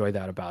 really enjoy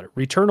that about it.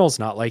 Returnal's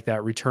not like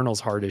that.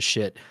 Returnal's hard as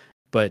shit,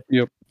 but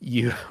Yep.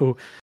 you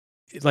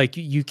like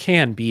you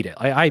can beat it.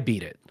 I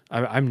beat it.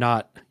 I'm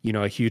not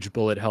a huge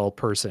bullet hell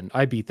person.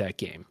 I beat that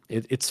game.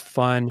 It's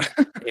fun,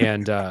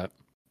 and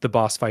the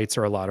boss fights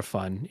are a lot of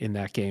fun in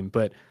that game.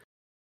 But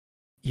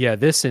yeah,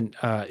 this and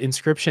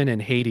Inscription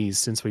and Hades,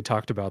 since we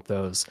talked about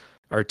those,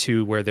 are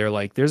two where they're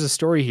like, there's a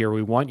story here.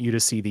 We want you to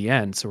see the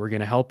end, so we're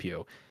going to help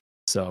you.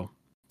 So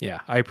yeah,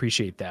 I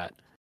appreciate that.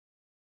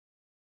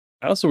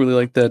 I also really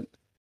like that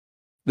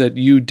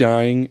you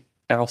dying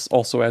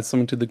also adds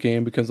something to the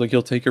game because like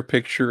he'll take your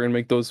picture and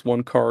make those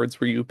one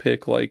cards where you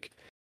pick like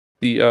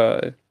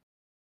the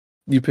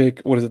you pick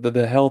what is it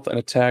the health and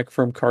attack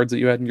from cards that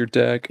you had in your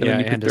deck, and Yeah, then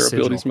you pick and a their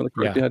abilities sigil. from the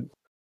card Yeah. you had.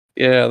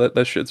 Yeah,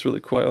 that shit's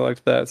really cool. I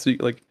like that. So you,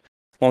 like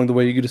along the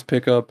way you could just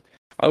pick up.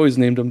 I always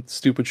named them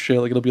stupid shit.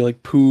 Like it'll be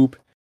like poop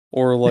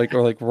or like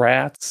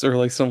rats or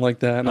like something like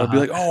that, and I'll be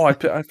Uh-huh.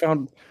 like, oh, I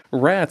found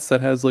rats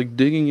that has like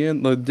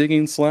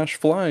digging slash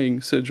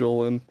flying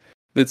sigil, and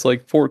it's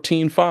like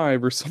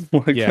 14/5 or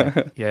something like Yeah.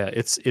 that. Yeah,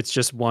 it's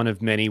just one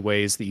of many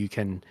ways that you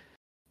can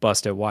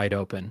bust it wide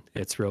open.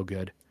 It's real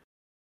good.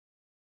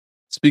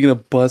 Speaking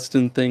of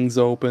busting things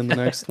open, the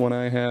next one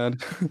I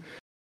had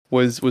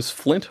was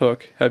Flint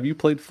Hook. Have you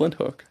played Flint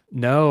Hook?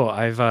 No,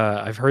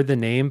 I've heard the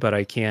name, but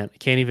I can't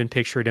even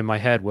picture it in my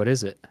head. What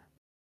is it?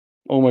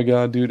 Oh my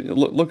god, dude.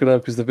 Look it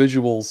up because the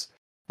visuals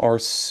are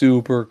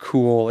super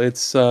cool.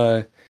 It's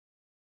I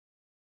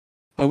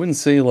wouldn't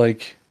say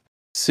like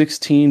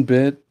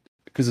 16-bit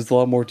because it's a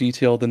lot more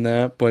detailed than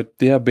that, but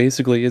yeah,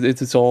 basically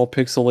it's all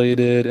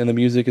pixelated and the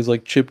music is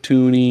like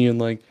chiptune and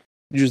like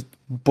just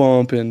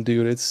bumping,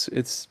 dude. It's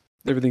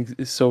everything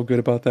is so good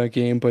about that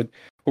game, but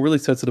what really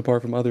sets it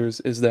apart from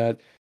others is that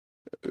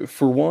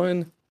for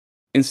one,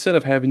 instead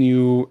of having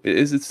you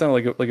is it's not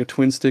like a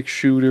twin stick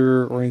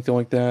shooter or anything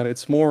like that.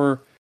 It's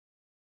more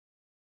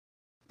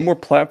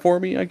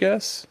platformy, I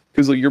guess,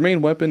 because like your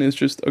main weapon is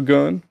just a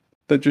gun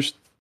that just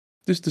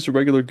a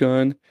regular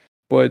gun,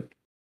 but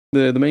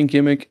the main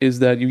gimmick is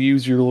that you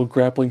use your little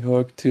grappling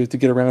hook to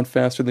get around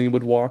faster than you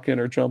would walking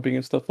or jumping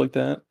and stuff like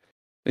that.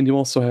 And you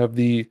also have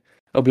the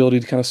ability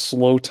to kind of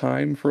slow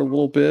time for a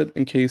little bit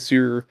in case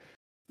you're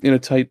in a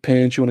tight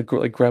pinch, you want to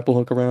like grapple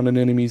hook around an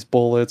enemy's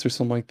bullets or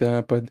something like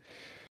that. But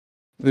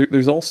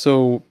there's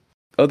also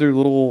other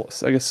little,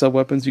 I guess, sub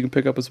weapons you can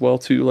pick up as well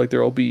too. Like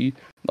there'll be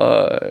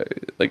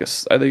like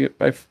I think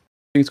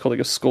it's called like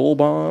a skull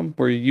bomb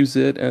where you use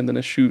it and then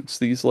it shoots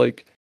these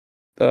like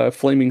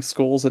flaming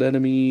skulls at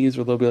enemies,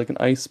 or there'll be like an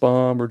ice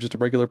bomb or just a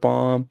regular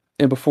bomb.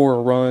 And before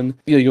a run,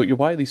 yeah, you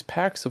buy these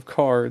packs of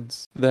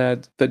cards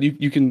that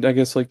you can, I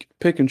guess, like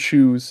pick and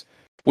choose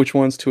which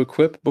ones to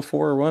equip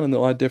before a run, and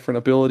they'll add different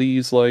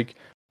abilities. Like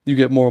you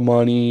get more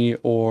money,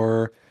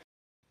 or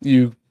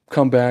you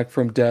come back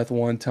from death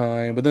one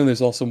time. But then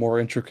there's also more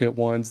intricate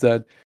ones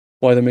that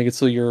why they make it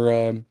so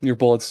your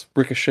bullets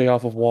ricochet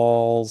off of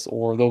walls,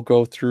 or they'll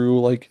go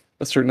through like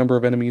a certain number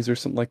of enemies or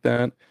something like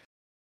that.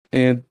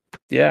 And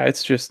yeah,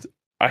 it's just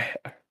I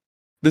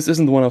this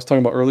isn't the one I was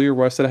talking about earlier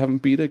where I said I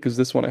haven't beat it because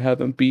this one I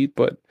haven't beat,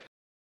 but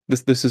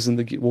this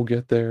isn't we'll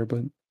get there,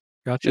 but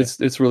Gotcha.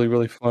 it's really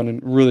really fun and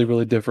really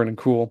really different and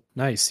cool.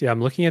 Nice. Yeah,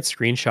 I'm looking at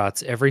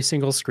screenshots. Every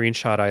single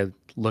screenshot I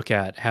look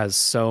at has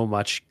so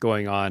much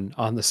going on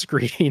the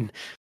screen.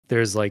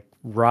 There's like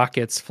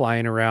rockets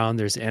flying around,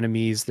 there's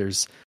enemies,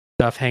 there's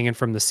stuff hanging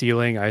from the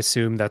ceiling. I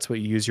assume that's what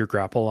you use your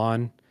grapple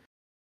on.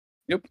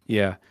 Yep,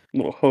 Yeah.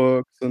 little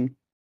hooks and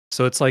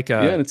So it's like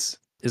yeah, a and it's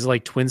is it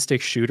like twin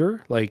stick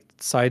shooter? Like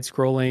side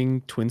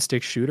scrolling twin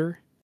stick shooter?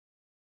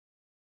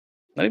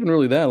 not even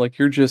really that. Like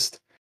you're just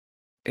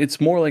it's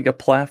more like a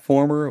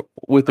platformer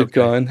with a Okay.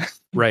 gun.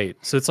 Right.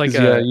 So it's like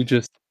Because yeah, a you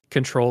just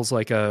controls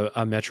like a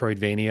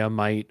Metroidvania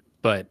might,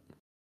 but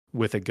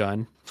with a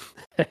gun.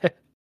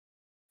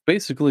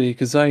 basically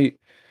because I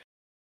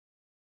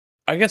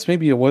guess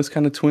maybe it was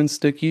kind of twin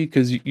sticky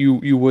because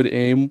you would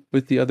aim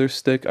with the other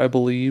stick, I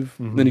believe.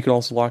 Then Hmm. you can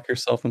also lock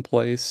yourself in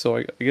place. So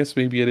I guess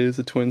maybe it is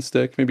a twin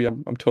stick. Maybe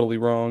I'm totally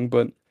wrong,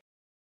 but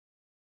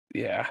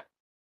yeah.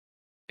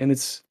 And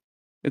it's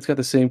got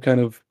the same kind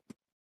of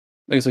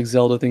I guess like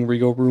Zelda thing where you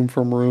go room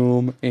from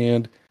room.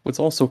 And what's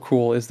also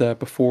cool is that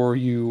before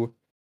you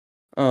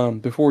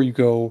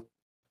go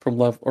from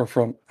left or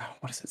from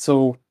what is it?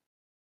 So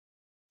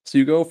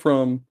you go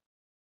from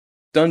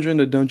dungeon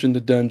to dungeon to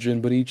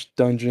dungeon, but each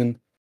dungeon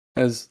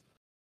has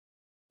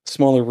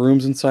smaller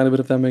rooms inside of it,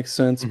 if that makes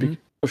sense. Hmm.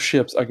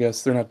 Ships, I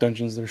guess they're not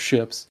dungeons, they're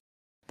ships.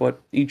 But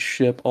each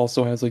ship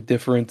also has like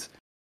different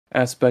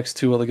aspects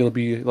to it. Like it'll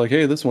be like,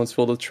 hey, this one's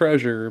filled with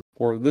treasure,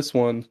 or this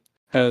one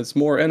has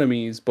more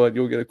enemies, but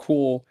you'll get a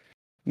cool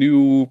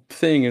new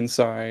thing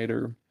inside.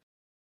 Or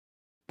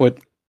but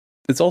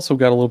it's also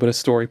got a little bit of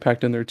story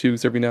packed in there too.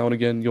 Because every now and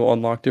again you'll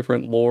unlock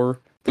different lore,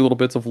 little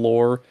bits of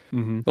lore.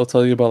 Hmm. They'll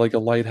tell you about like a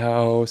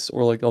lighthouse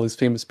or like all these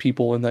famous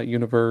people in that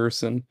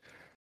universe, and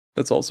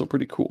that's also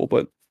pretty cool.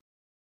 But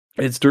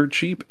it's dirt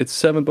cheap. It's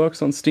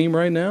 $7 on Steam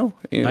right now,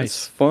 and it's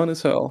Nice. fun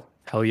as hell.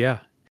 Hell yeah.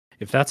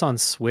 If that's on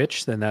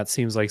Switch, then that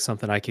seems like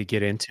something I could get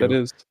That into.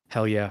 is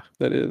Hell yeah.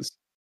 that is.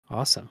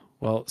 Awesome.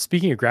 Well,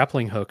 speaking of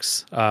grappling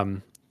hooks,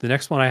 the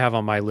next one I have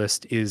on my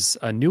list is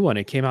a new one.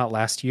 It came out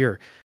last year,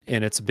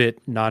 and it's a bit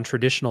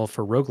non-traditional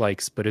for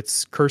roguelikes, but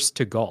it's Cursed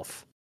to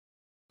Golf.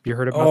 Have you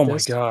heard about Oh my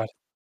this? god.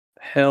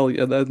 Hell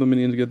yeah, that's been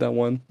meaning to get that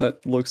one.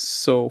 That looks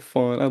so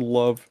fun. I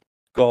love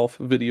golf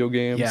video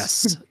games.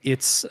 Yes,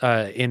 it's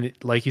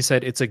like you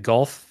said, it's a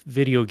golf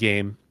video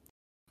game,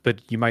 but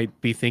you might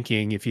be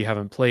thinking if you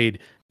haven't played,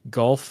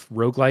 golf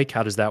roguelike,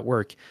 how does that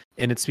work?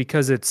 And it's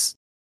because it's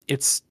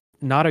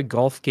not a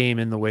golf game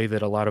in the way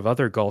that a lot of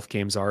other golf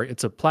games are.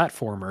 It's a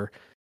platformer,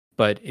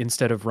 but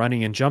instead of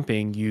running and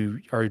jumping,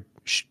 you are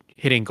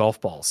hitting golf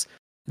balls.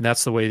 And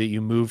that's the way that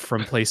you move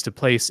from place to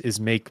place, is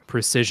make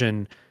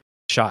precision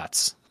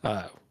shots,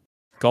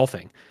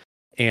 golfing.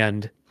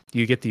 And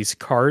you get these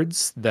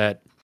cards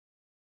that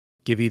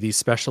give you these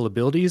special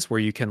abilities where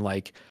you can,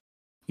 like,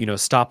 you know,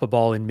 stop a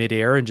ball in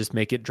midair and just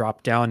make it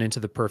drop down into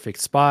the perfect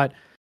spot.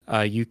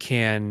 You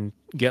can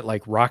get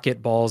like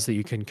rocket balls that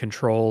you can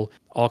control,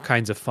 all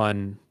kinds of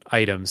fun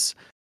items.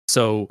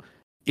 So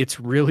it's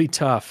really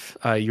tough.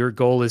 Your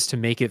goal is to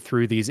make it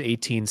through these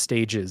 18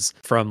 stages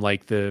from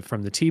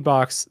the tee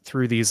box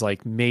through these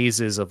like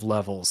mazes of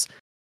levels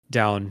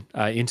down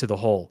into the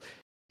hole.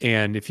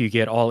 And if you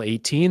get all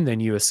 18, then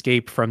you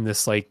escape from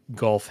this like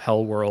golf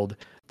hell world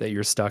that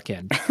you're stuck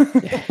in.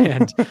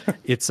 And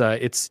it's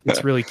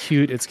really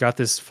cute. It's got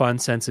this fun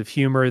sense of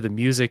humor. The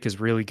music is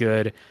really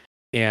good,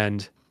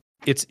 and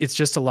it's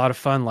just a lot of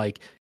fun. Like,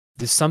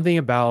 there's something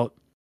about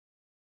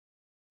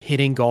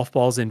hitting golf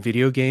balls in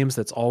video games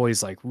that's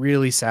always like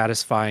really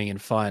satisfying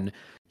and fun.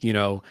 You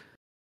know,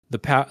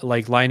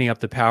 like lining up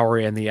the power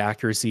and the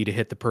accuracy to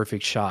hit the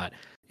perfect shot,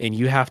 and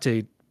you have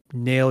to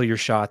nail your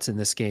shots in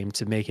this game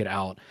to make it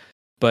out.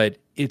 But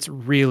it's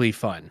really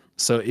fun.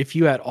 So if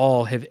you at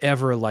all have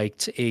ever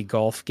liked a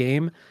golf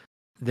game,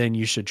 then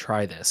you should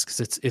try this,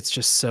 because it's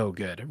just so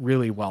good,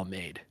 really well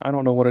made. I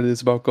don't know what it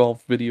is about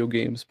golf video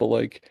games, but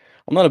like,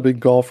 I'm not a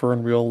big golfer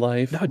in real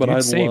life, No, but dude, I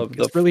same. love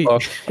the It's really,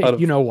 fuck out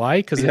of. you know why?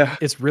 Because Yeah,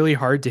 it's really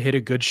hard to hit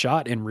a good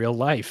shot in real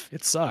life.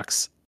 It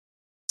sucks.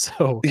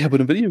 So yeah,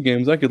 but in video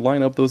games, I could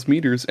line up those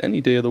meters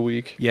any day of the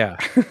week. yeah,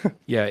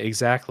 yeah,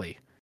 exactly.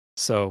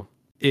 So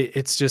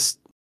it's just,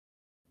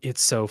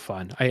 it's so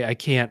fun. I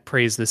can't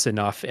praise this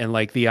enough. And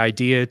like the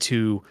idea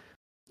to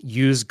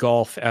use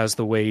golf as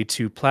the way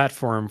to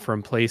platform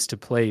from place to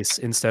place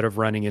instead of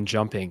running and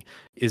jumping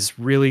is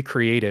really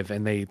creative,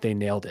 and they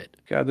nailed it.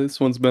 God, this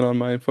one's been on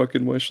my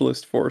fucking wish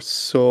list for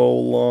so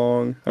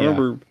long. I Yeah.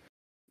 remember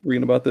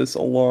reading about this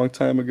a long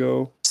time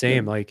ago.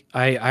 Same. Like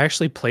I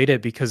actually played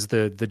it because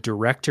the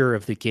director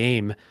of the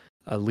game,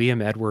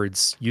 Liam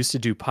Edwards, used to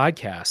do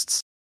podcasts,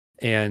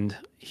 and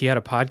he had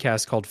a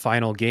podcast called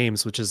Final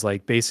Games, which is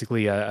like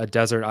basically a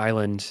desert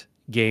island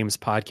games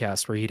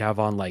podcast where he'd have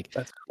on like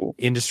That's cool.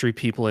 industry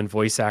people and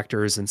voice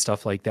actors and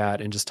stuff like that,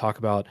 and just talk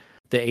about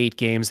the 8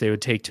 games they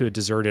would take to a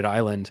deserted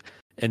island.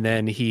 And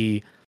then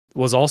he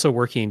was also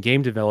working in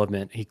game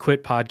development. He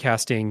quit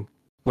podcasting,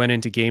 went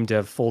into game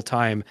dev full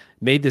time,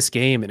 made this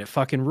game, and it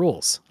fucking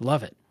rules.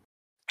 Love it.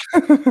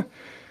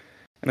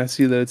 And I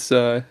see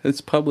that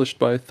it's published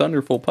by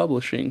Thunderful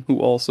Publishing, who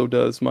also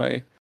does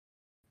my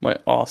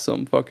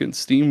awesome fucking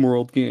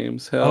SteamWorld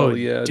games. Hell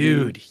yeah,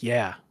 dude.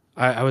 Yeah.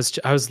 I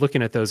was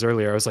looking at those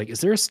earlier. I was like,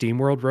 is there a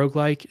SteamWorld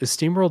roguelike? Is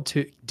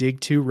SteamWorld Dig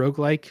 2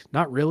 roguelike?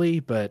 Not really,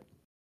 but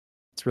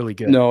it's really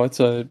good. No, it's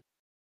a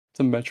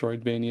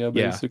Metroidvania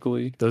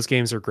basically. Yeah, those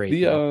games are great.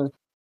 The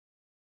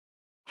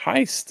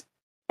Heist,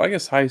 I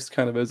guess Heist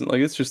kind of isn't. Like,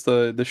 it's just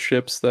the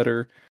ships that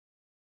are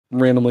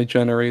randomly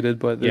generated,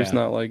 but there's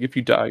not like, if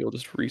you die you'll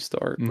just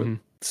restart. Mm-hmm.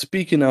 But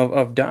speaking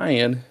of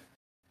dying,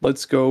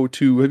 let's go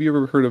to, have you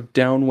ever heard of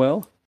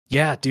Downwell?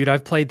 Yeah, dude,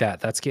 I've played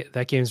that.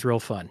 That game's real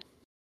fun.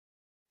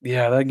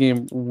 Yeah, that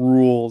game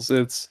rules.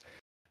 It's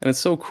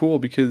so cool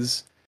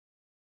because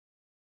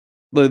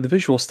the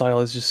visual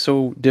style is just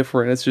so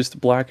different. It's just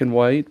black and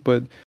white,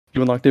 but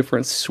you unlock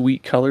different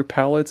sweet color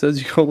palettes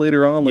as you go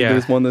later on. Like,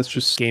 there's one that's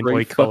just Game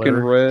Boy straight fucking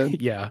Color.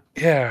 red.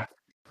 Yeah.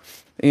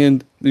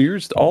 And you're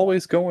just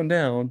always going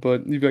down,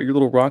 but you've got your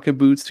little rocket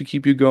boots to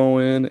keep you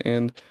going,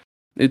 and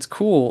it's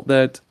cool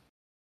that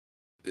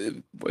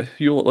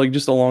you'll, like,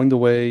 just along the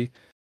way,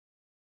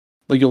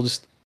 like, you'll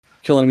just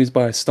kill enemies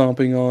by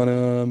stomping on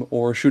them,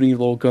 or shooting your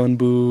little gun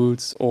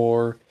boots,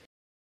 or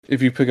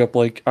if you pick up,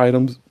 like,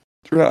 items,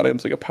 or not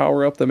items, like a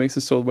power-up that makes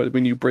it so that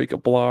when you break a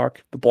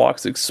block, the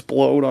blocks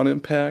explode on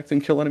impact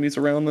and kill enemies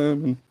around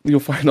them. And you'll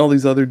find all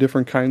these other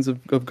different kinds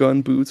of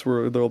gun boots,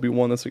 where there'll be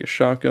one that's like a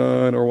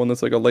shotgun, or one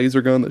that's like a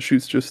laser gun that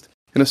shoots just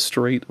in a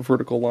straight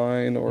vertical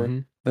line, or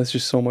that's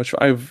just so much.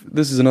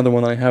 This is another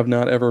one I have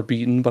not ever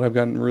beaten, but I've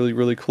gotten really,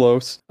 really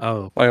close.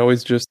 Oh. I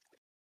always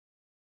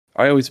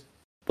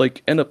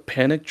like end up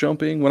panic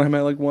jumping when I'm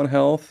at like 1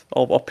 health.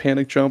 I'll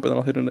panic jump and then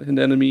I'll hit an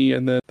enemy,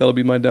 and then that'll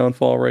be my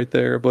downfall right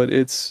there. But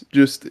it's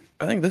just,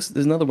 I think this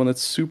is another one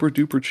that's super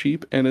duper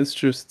cheap, and it's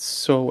just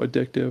so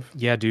addictive.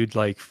 Yeah, dude,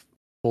 like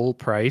full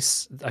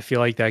price. I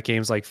feel like that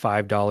game's like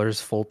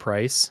 $5 full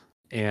price,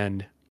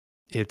 and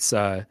it's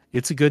a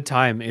good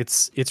time.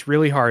 It's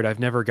really hard. I've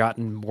never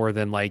gotten more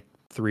than like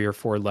 3 or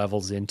 4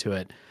 levels into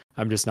it.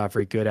 I'm just not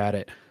very good at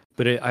it.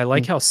 But I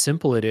like how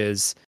simple it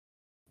is,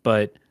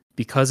 but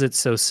because it's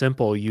so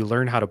simple, you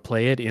learn how to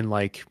play it in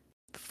like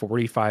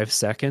 45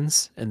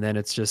 seconds, and then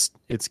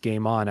it's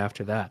game on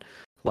after that.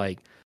 Like,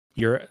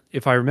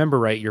 if I remember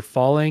right, you're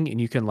falling and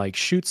you can like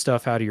shoot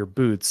stuff out of your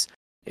boots,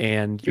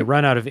 and you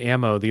run out of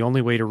ammo. The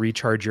only way to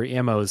recharge your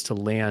ammo is to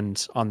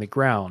land on the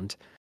ground,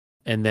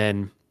 and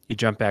then you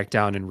jump back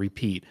down and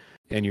repeat.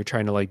 And you're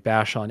trying to like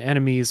bash on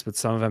enemies, but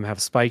some of them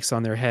have spikes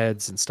on their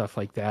heads and stuff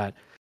like that.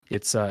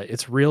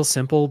 It's real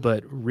simple,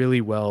 but really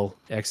well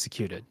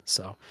executed.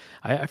 So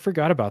I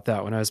forgot about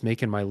that when I was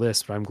making my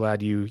list, but I'm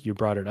glad you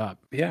brought it up.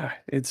 Yeah,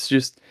 it's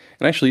just,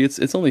 and actually,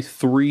 it's only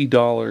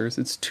 $3.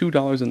 It's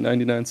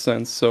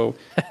 $2.99. So,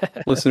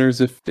 listeners,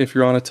 if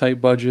you're on a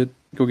tight budget,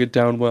 go get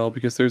Downwell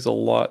because there's a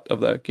lot of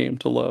that game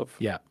to love.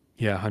 Yeah,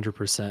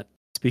 100%.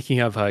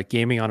 Speaking of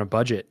gaming on a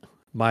budget,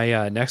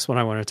 my next one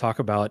I want to talk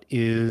about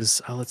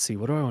is let's see,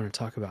 what do I want to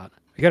talk about?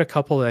 I got a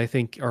couple that I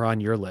think are on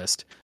your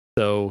list.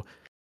 So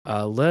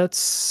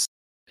let's.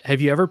 Have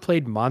you ever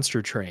played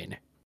Monster Train?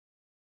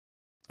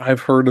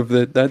 I've heard of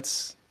it.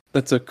 That's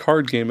a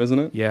card game, isn't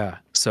it? Yeah.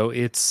 So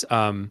it's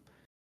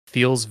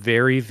feels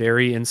very,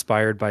 very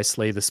inspired by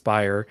Slay the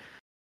Spire.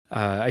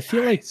 I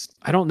feel like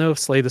I don't know if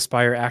Slay the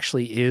Spire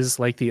actually is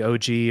like the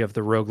OG of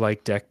the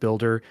roguelike deck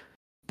builder,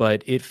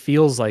 but it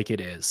feels like it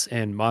is.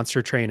 And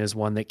Monster Train is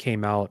one that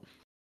came out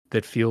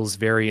that feels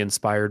very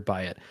inspired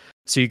by it.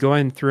 So you go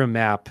in through a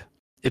map.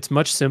 It's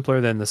much simpler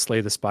than the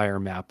Slay the Spire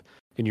map,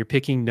 and you're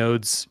picking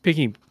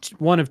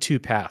one of two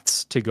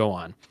paths to go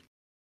on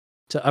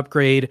to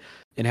upgrade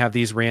and have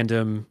these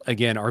random,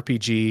 again,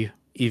 RPG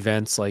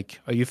events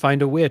like, oh, you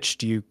find a witch.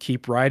 Do you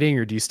keep riding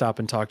or do you stop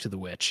and talk to the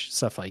witch?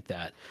 Stuff like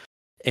that.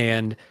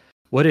 And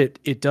what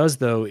it does,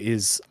 though,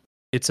 is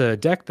it's a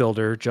deck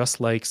builder just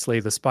like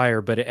Slay the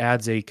Spire, but it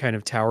adds a kind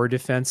of tower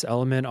defense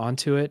element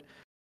onto it.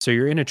 So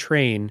you're in a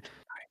train,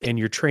 and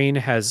your train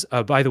has,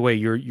 by the way,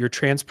 you're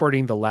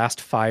transporting the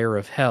last fire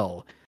of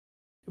hell,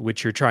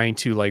 which you're trying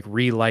to like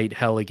relight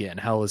hell again.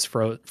 Hell is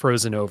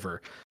frozen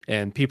over,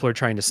 and people are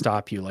trying to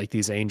stop you, like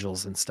these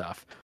angels and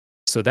stuff.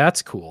 So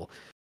that's cool.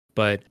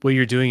 But what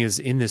you're doing is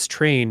in this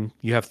train,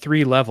 you have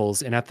 3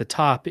 levels, and at the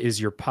top is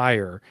your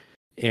pyre,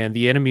 and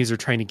the enemies are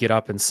trying to get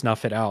up and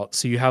snuff it out.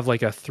 So you have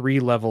like a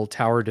 3-level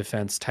tower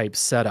defense type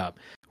setup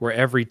where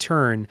every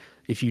turn,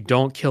 if you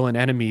don't kill an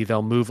enemy,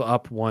 they'll move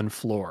up 1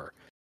 floor.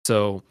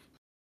 So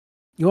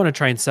you want to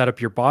try and set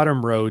up your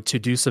bottom row to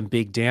do some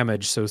big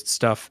damage. So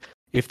stuff,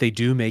 if they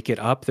do make it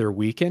up, they're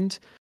weakened.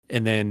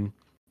 And then,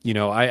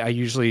 I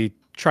usually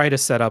try to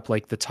set up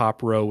like the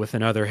top row with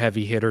another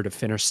heavy hitter to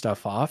finish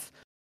stuff off.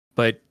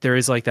 But there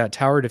is like that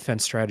tower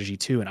defense strategy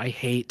too. And I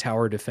hate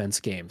tower defense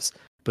games,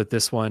 but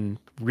this one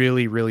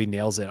really, really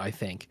nails it, I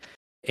think.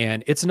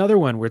 And it's another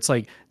one where it's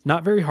like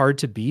not very hard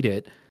to beat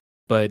it,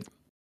 but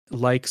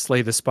like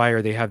Slay the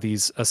Spire, they have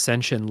these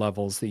ascension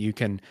levels that you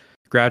can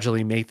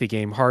gradually make the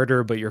game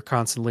harder, but you're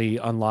constantly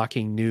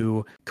unlocking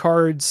new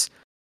cards.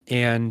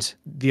 And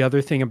the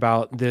other thing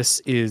about this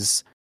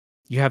is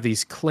you have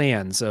these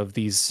clans of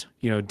these,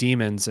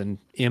 demons and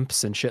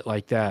imps and shit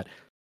like that.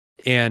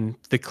 And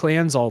the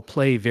clans all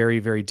play very,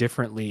 very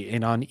differently.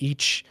 And on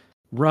each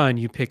run,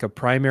 you pick a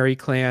primary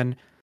clan,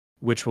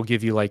 which will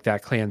give you like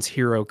that clan's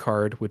hero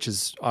card, which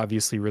is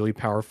obviously really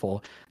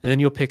powerful. And then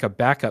you'll pick a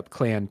backup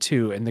clan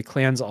too. And the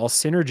clans all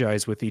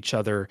synergize with each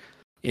other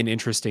in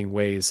interesting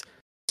ways.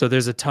 So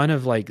there's a ton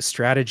of like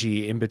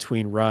strategy in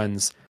between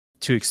runs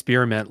to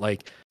experiment.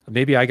 Like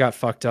maybe I got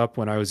fucked up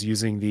when I was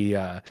using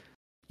the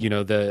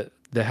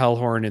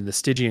Hellhorn and the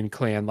Stygian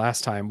clan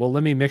last time. Well,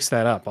 let me mix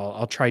that up.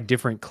 I'll try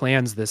different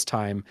clans this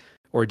time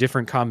or a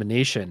different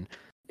combination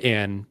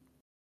and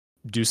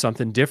do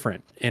something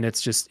different. And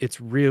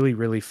it's really,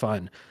 really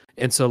fun.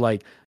 And so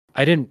like,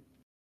 I didn't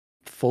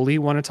fully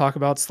want to talk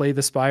about Slay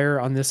the Spire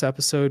on this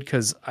episode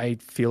because I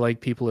feel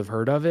like people have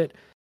heard of it,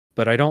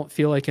 but I don't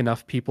feel like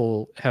enough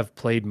people have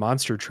played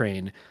Monster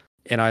Train.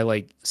 And I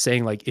like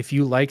saying like, if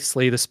you like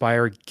Slay the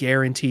Spire,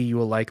 guarantee you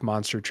will like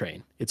Monster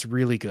Train. It's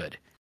really good.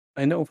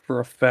 I know for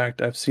a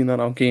fact I've seen that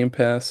on Game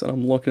Pass, and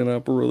I'm looking it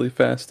up really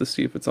fast to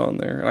see if it's on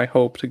there, and I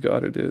hope to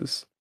God it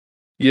is.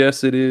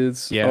 Yes, it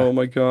is. Yeah. Oh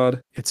my God.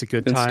 It's a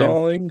good time.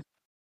 Installing.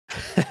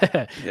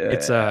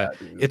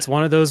 It's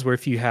one of those where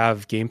if you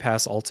have Game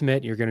Pass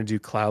Ultimate, you're going to do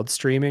cloud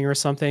streaming or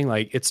something.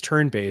 Like it's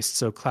turn-based,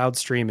 so cloud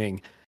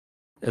streaming,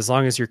 as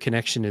long as your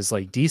connection is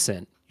like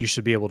decent, you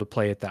should be able to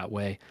play it that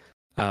way.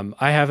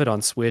 I have it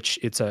on Switch.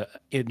 It's a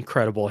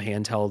incredible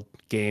handheld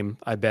game.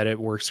 I bet it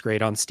works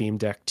great on Steam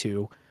Deck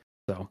too.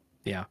 So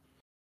yeah,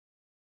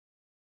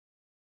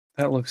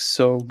 that looks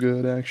so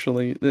good.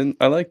 Actually, and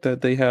I like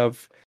that they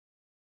have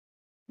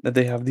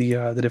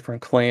the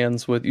different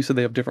clans with. You said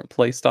they have different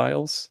play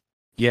styles.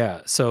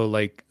 Yeah, so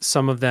like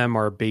some of them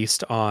are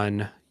based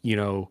on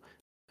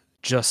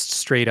just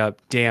straight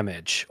up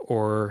damage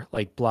or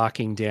like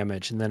blocking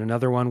damage, and then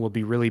another one will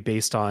be really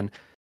based on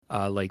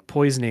like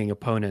poisoning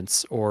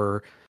opponents,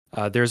 or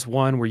there's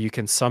one where you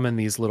can summon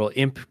these little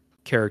imp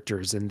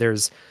characters, and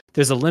there's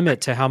a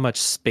limit to how much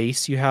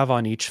space you have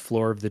on each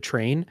floor of the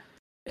train.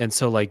 And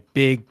so like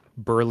big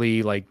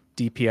burly like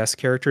DPS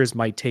characters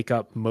might take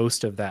up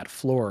most of that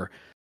floor,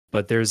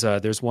 but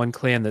there's one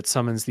clan that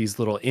summons these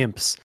little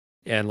imps,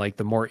 and like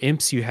the more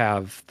imps you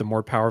have, the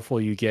more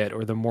powerful you get,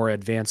 or the more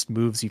advanced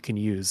moves you can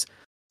use.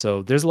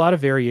 So there's a lot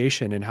of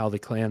variation in how the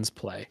clans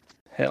play.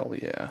 Hell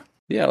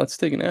yeah, let's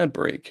take an ad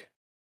break.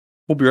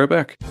 We'll be right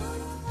back.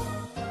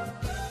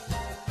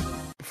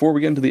 Before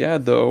we get into the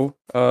ad, though,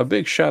 a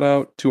big shout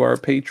out to our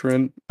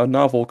patron, A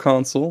Novel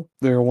Console.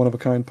 They're a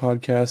one-of-a-kind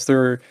podcast.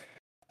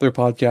 Their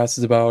podcast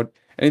is about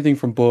anything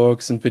from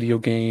books and video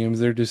games.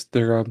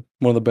 They're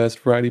one of the best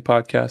variety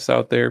podcasts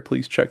out there.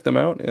 Please check them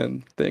out.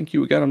 And thank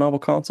you again, A Novel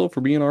Console, for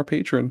being our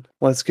patron.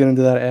 Let's get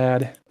into that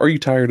ad. Are you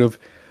tired of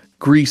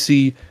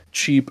greasy,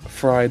 cheap,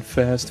 fried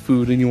fast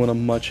food and you want a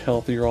much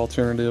healthier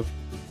alternative?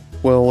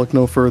 Well, look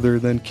no further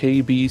than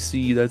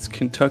KBC. That's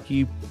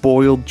Kentucky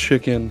Boiled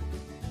Chicken.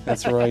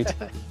 That's right.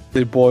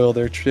 They boil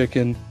their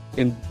chicken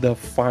in the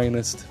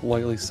finest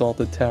lightly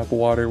salted tap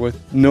water with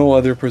no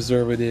other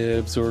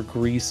preservatives or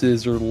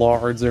greases or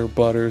lards or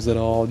butters at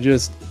all.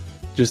 Just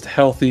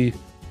healthy,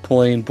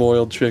 plain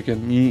boiled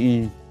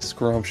chicken.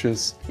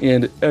 Scrumptious.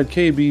 And at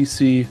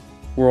KBC,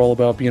 we're all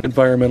about being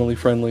environmentally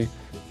friendly.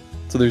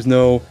 So there's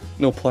no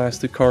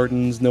plastic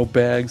cartons, no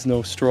bags,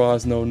 no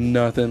straws, no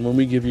nothing. When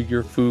we give you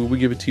your food, we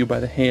give it to you by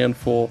the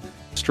handful,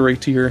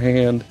 straight to your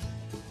hand.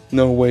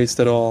 No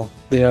waste at all.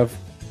 They have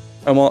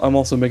I'm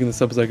also making this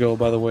up as I go,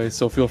 by the way,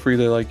 so feel free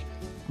to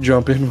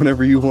jump in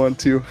whenever you want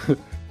to.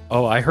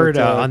 Oh, I heard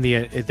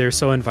they're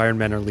so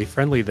environmentally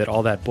friendly that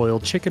all that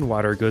boiled chicken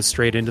water goes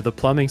straight into the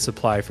plumbing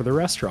supply for the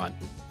restaurant.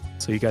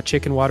 So you got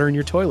chicken water in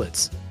your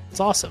toilets. It's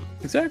awesome.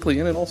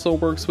 Exactly, and it also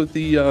works with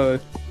the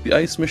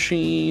ice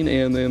machine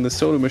and then the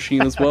soda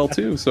machine as well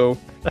too. So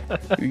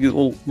you get a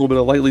little bit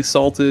of lightly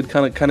salted,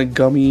 kind of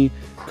gummy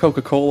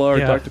Coca-Cola or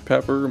Dr.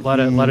 Pepper. A lot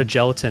of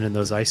gelatin in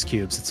those ice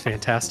cubes. It's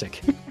fantastic.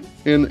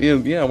 And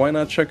yeah, why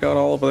not check out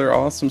all of their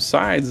awesome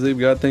sides? They've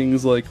got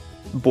things like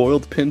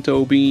boiled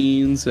pinto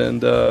beans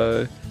and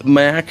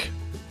mac.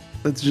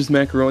 That's just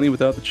macaroni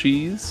without the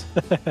cheese.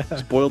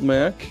 Just boiled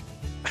mac.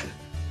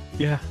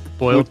 Yeah.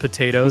 Boiled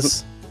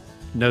potatoes.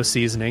 No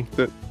seasoning.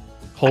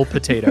 Whole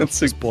potato.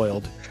 Just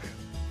boiled.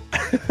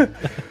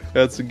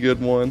 That's a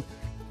good one.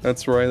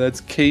 That's right.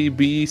 That's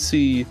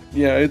KBC.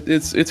 Yeah,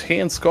 it's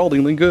hand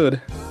scaldingly good.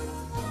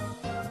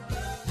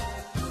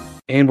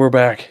 And we're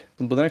back.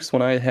 The next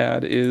one I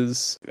had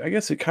is, I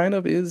guess it kind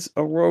of is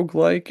a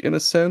roguelike in a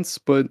sense,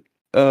 but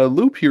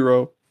Loop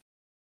Hero.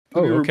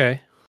 Oh,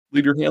 okay.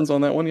 Lead your hands on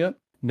that one yet?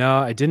 No,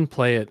 I didn't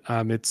play it.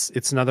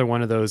 It's another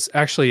one of those.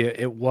 Actually,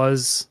 it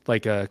was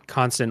like a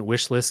constant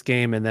wish list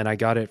game, and then I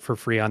got it for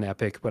free on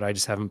Epic, but I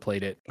just haven't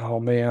played it. Oh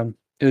man,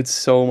 it's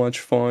so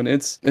much fun.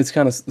 It's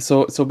kind of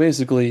so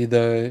basically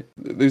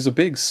there's a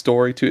big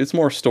story to it. It's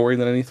more story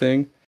than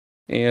anything,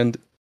 and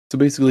so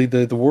basically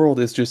the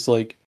world is just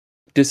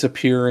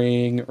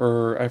disappearing,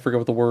 or I forget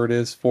what the word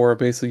is for it.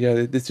 Basically,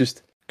 yeah, it's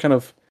just kind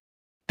of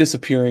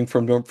disappearing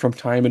from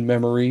time and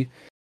memory,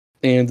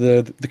 and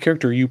the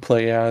character you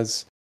play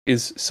as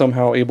is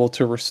somehow able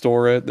to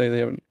restore it. They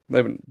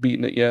haven't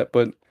beaten it yet,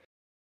 but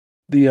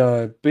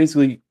the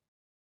basically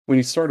when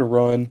you start a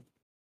run,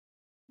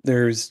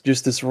 there's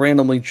just this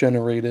randomly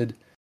generated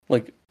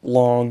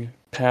long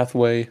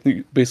pathway,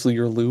 basically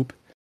your loop,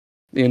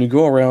 and you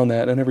go around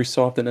that, and every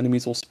so often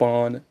enemies will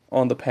spawn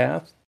on the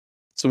path.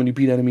 So when you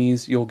beat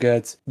enemies, you'll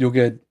get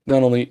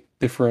not only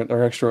different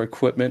or extra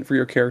equipment for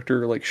your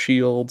character, like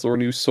shields or a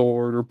new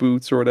sword or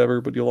boots or whatever,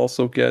 but you'll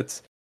also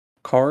get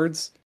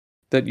cards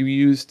that they'll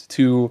use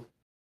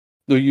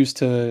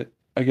to,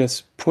 I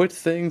guess, put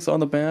things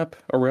on the map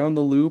around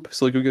the loop.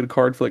 So you'll get a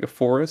card for a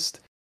forest,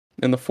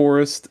 and the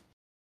forest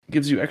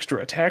gives you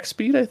extra attack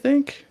speed, I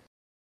think.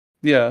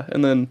 Yeah,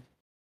 and then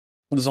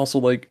there's also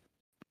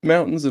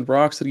mountains and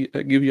rocks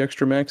that give you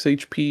extra max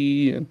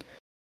HP, and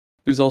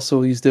there's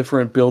also these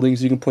different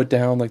buildings you can put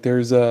down.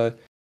 There's I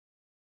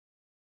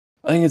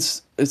think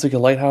it's like a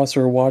lighthouse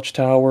or a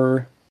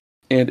watchtower,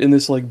 and in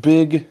this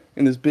big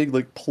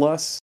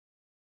plus,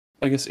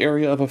 I guess,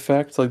 area of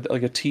effect, like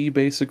a T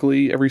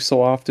basically. Every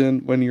so often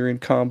when you're in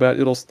combat,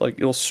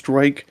 it'll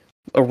strike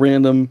a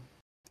random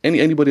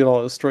anybody at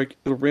all. It'll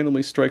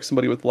randomly strike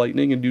somebody with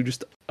lightning and do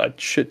just a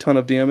shit ton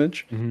of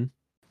damage. Mm-hmm.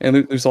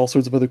 And there's all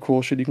sorts of other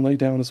cool shit you can lay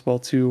down as well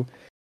too.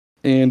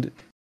 And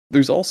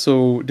there's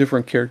also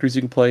different characters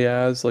you can play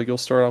as. You'll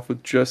start off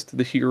with just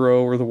the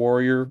hero or the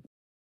warrior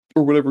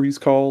or whatever he's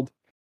called.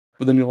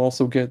 But then you'll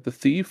also get the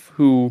thief,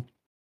 who,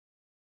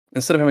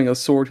 instead of having a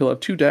sword, he'll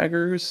have two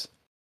daggers.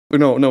 Or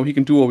no, he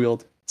can dual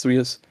wield. So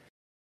he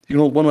can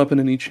hold one weapon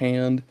in each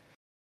hand.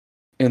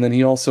 And then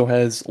he also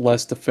has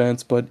less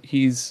defense, but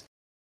he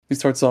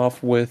starts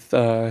off with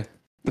a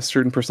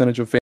certain percentage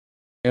of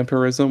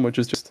vampirism, which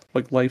is just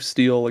life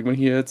steal. When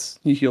he hits,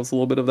 he heals a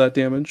little bit of that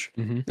damage.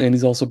 Mm-hmm. And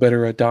he's also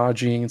better at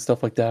dodging and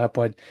stuff like that.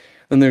 But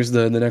then there's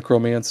the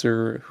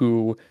necromancer,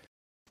 who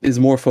is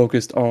more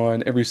focused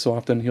on, every so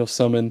often he'll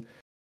summon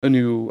a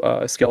new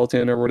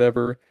skeleton or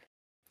whatever,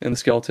 and the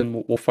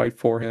skeleton will fight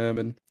for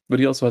him. But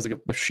he also has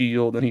a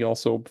shield, and he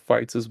also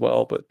fights as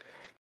well.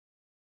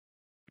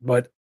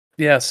 But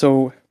yeah,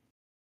 so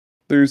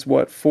there's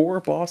 4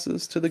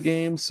 bosses to the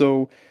game.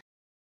 So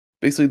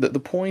basically the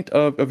point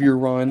of your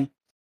run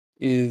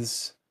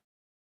is,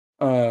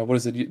 what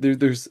is it?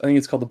 There's I think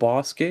it's called the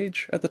boss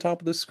gauge at the top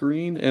of the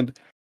screen, and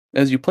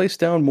as you place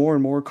down more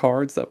and more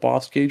cards, that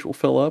boss gauge will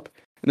fill up,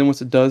 and then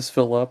once it does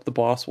fill up, the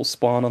boss will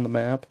spawn on the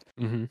map.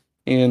 Mm-hmm.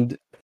 And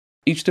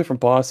each different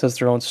boss has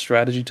their own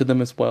strategy to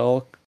them as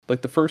well.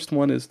 Like the first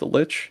one is the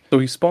Lich. So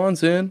he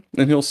spawns in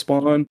and he'll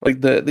spawn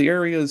like the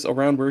areas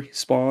around where he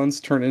spawns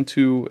turn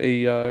into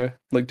a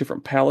like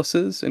different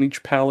palaces, and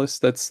each palace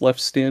that's left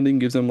standing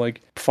gives him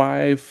like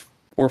 5%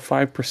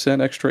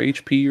 extra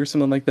HP or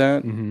something like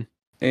that. Mm-hmm.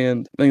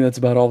 And I think that's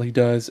about all he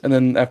does. And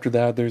then after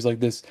that there's like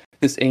this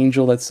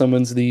angel that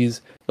summons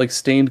these like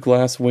stained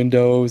glass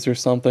windows or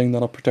something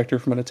that'll protect her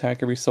from an attack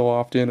every so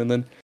often. And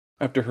then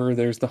after her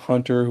there's the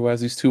hunter who has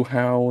these two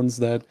hounds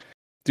that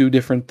do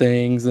different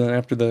things. And then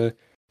after the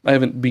I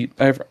haven't beat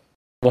I've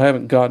well, I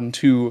haven't gotten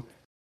to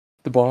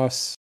the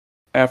boss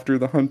after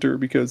the hunter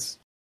because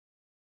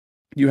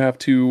you have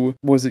to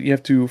you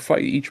have to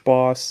fight each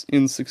boss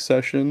in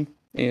succession,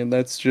 and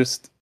that's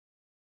just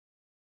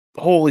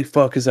holy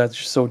fuck is that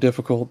just so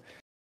difficult.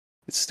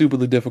 It's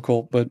stupidly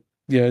difficult, but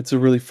yeah, it's a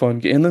really fun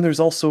game. And then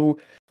there's also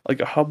like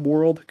a hub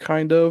world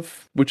kind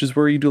of, which is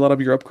where you do a lot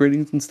of your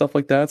upgrading and stuff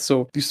like that.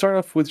 So you start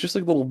off with just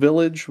like a little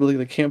village with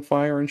like a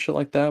campfire and shit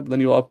like that, but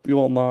then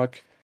you'll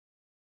unlock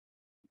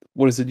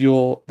what is it?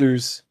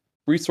 There's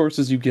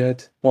resources you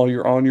get while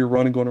you're on your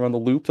run and going around the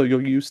loop that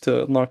you'll use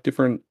to unlock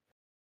different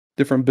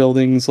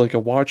buildings like a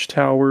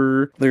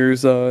watchtower.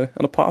 There's an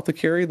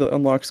apothecary that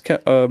unlocks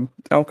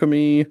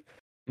alchemy.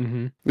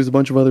 Mm-hmm. There's a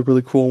bunch of other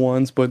really cool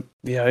ones, but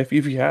yeah, if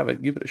you have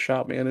it, give it a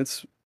shot, man.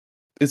 It's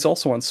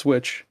also on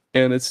Switch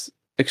and it's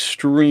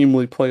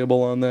extremely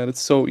playable on that.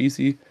 It's so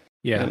easy.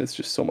 Yeah. And it's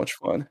just so much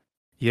fun.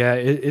 Yeah,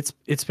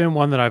 it's been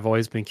one that I've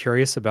always been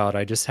curious about.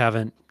 I just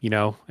haven't,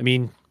 I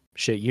mean,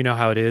 shit, you know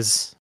how it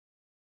is.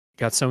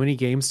 Got so many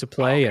games to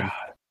play,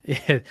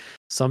 and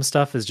some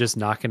stuff is just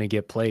not going to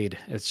get played.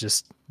 It's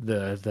just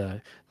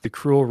the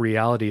cruel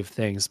reality of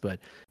things. But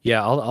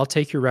yeah, I'll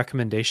take your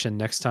recommendation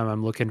next time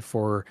I'm looking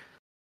for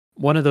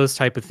one of those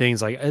type of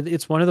things. Like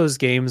it's one of those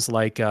games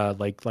like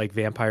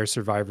Vampire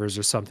Survivors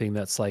or something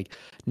that's like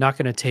not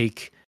going to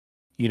take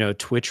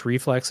twitch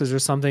reflexes or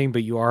something,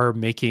 but you are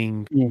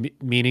making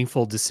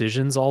meaningful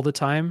decisions all the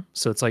time,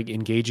 so it's like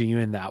engaging you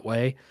in that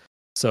way.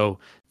 So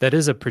that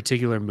is a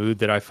particular mood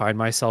that I find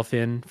myself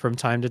in from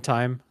time to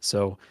time.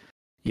 So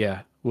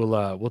yeah,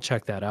 we'll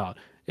check that out.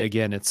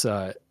 Again,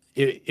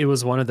 it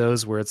was one of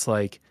those where it's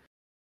like,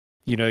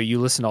 you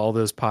listen to all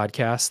those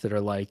podcasts that are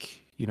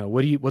like,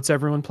 what's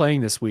everyone playing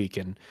this week?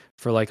 And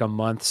for like a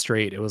month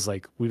straight, it was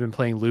like, we've been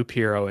playing Loop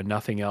Hero and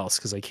nothing else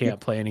because I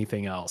can't play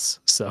anything else.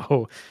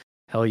 So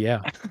hell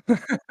yeah.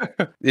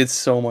 It's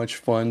so much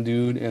fun,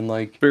 dude. And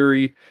like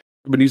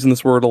I've been using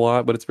this word a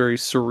lot, but it's very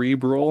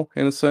cerebral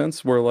in a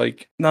sense where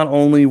like not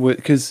only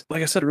because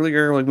like I said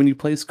earlier, like when you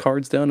place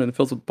cards down and it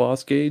fills with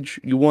boss gauge,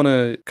 you want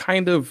to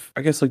kind of,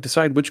 I guess, like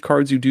decide which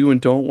cards you do and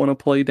don't want to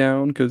play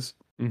down because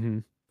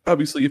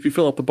obviously if you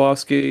fill up the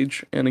boss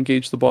gauge and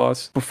engage the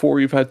boss before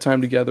you've had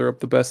time to gather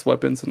up the best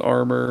weapons and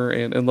armor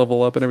and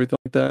level up and everything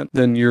like that,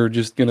 then you're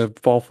just going to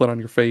fall flat on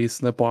your face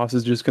and that boss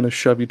is just going to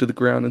shove you to the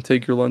ground and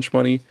take your lunch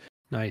money.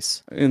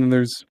 Nice. And then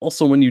there's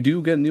also when you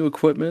do get new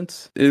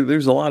equipment,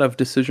 there's a lot of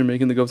decision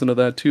making that goes into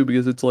that too,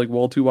 because it's like,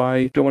 well, do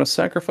I want to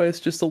sacrifice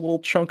just a little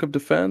chunk of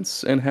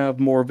defense and have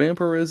more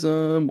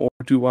vampirism, or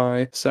do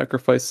I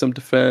sacrifice some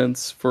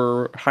defense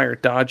for higher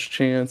dodge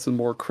chance and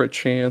more crit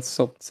chance,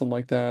 something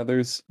like that.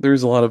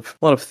 There's a lot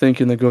of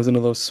thinking that goes into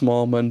those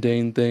small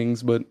mundane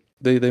things, but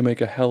they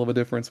make a hell of a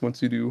difference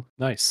once you do.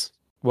 Nice.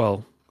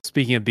 Well,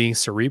 speaking of being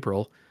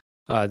cerebral,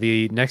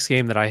 the next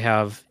game that I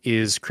have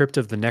is Crypt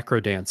of the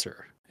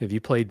Necrodancer. Have you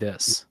played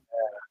this?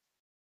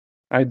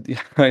 I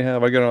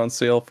have. I got it on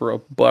sale for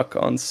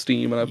 $1 on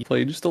Steam, and I've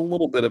played just a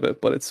little bit of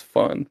it, but it's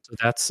fun.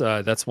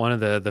 So that's one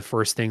of the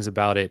first things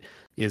about it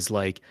is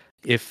like,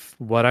 if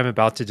what I'm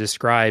about to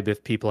describe,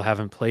 if people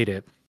haven't played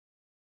it,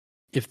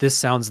 if this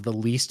sounds the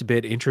least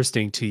bit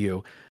interesting to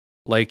you,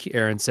 like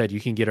Aaron said,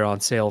 you can get it on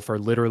sale for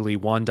literally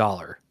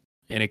 $1,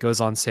 and it goes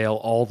on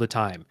sale all the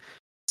time.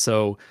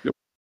 So Yep.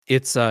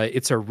 it's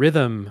a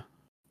rhythm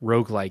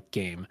roguelike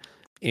game.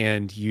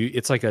 And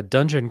it's like a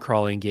dungeon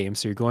crawling game.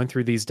 So you're going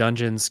through these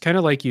dungeons, kind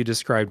of like you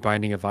described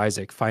Binding of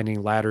Isaac,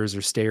 finding ladders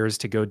or stairs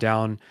to go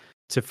down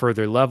to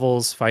further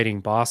levels, fighting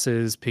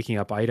bosses, picking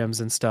up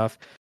items and stuff.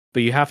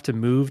 But you have to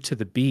move to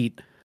the beat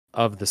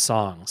of the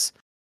songs.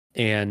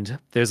 And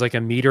there's like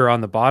a meter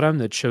on the bottom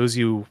that shows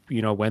you,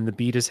 when the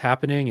beat is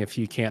happening, if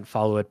you can't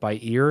follow it by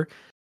ear.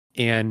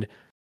 And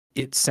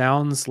it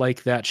sounds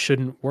like that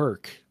shouldn't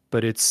work,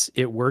 but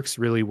it works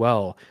really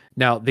well.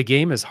 Now, the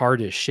game is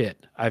hard as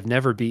shit. I've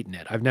never beaten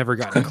it. I've never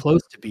gotten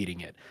close to beating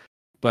it.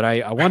 But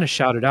I want to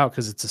shout it out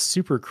because it's a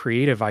super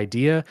creative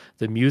idea.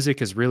 The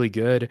music is really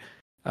good.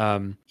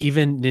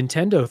 Even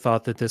Nintendo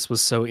thought that this was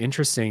so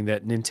interesting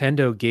that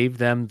Nintendo gave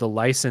them the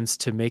license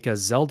to make a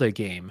Zelda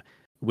game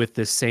with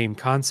this same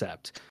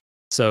concept.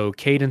 So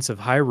Cadence of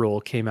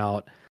Hyrule came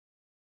out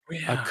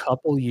a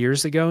couple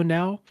years ago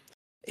now,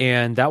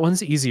 and that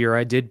one's easier.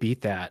 I did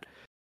beat that.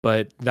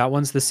 But that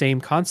one's the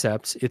same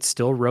concept. It's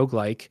still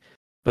roguelike,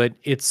 but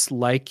it's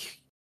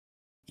like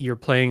you're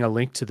playing A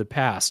Link to the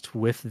Past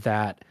with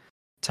that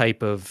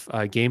type of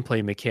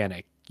gameplay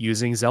mechanic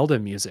using Zelda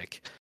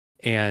music.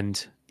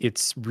 And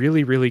it's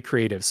really, really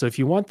creative. So if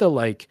you want the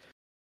like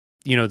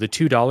the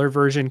 $2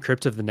 version,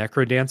 Crypt of the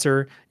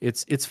Necrodancer,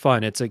 it's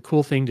fun. It's a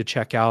cool thing to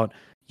check out.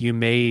 You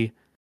may,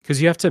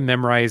 because you have to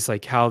memorize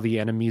like how the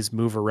enemies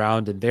move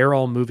around, and they're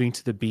all moving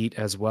to the beat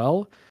as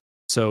well.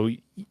 So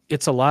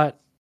it's a lot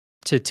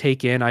to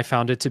take in. I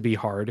found it to be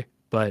hard,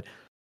 but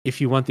if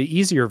you want the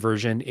easier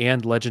version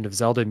and Legend of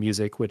Zelda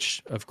music,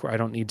 which of course I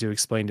don't need to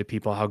explain to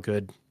people how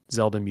good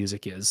Zelda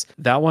music is,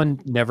 that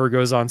one never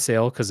goes on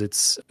sale because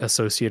it's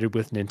associated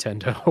with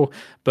Nintendo.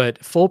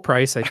 But full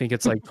price, I think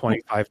it's like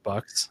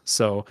 $25.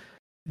 So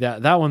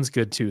that one's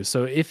good too.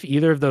 So if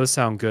either of those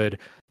sound good,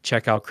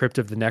 check out Crypt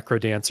of the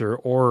Necrodancer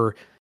or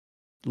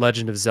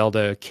Legend of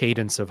Zelda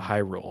Cadence of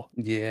Hyrule.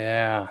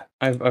 Yeah,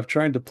 I've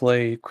tried to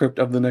play Crypt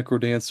of the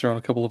Necrodancer on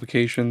a couple of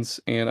occasions,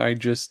 and I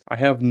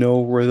have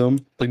no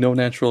rhythm, like no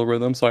natural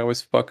rhythm, so I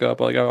always fuck up.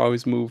 Like I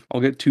always move.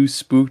 I'll get too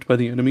spooked by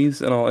the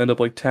enemies, and I'll end up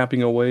like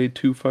tapping away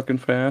too fucking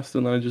fast,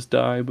 and then I just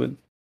die. But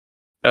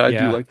I do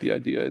Yeah. like the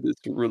idea.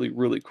 It's really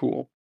really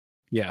cool.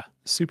 Yeah.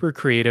 Super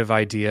creative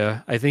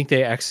idea. I think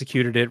they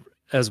executed it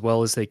as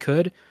well as they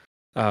could.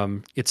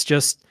 It's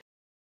just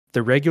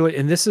the regular,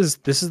 and this is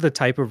the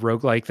type of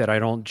roguelike that I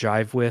don't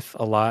jive with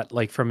a lot,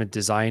 like from a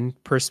design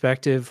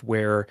perspective,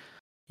 where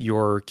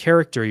your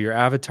character, your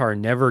avatar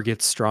never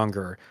gets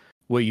stronger.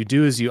 What you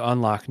do is you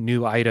unlock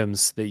new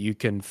items that you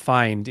can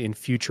find in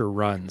future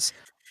runs.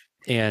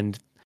 And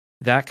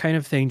that kind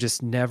of thing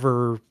just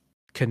never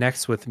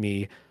connects with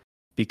me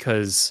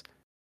because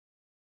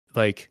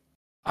like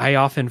I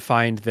often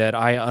find that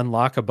I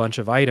unlock a bunch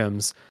of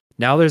items.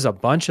 Now there's a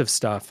bunch of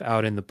stuff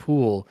out in the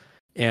pool,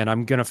 and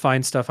I'm going to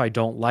find stuff I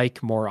don't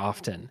like more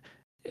often.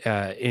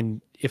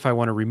 And if I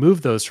want to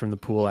remove those from the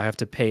pool, I have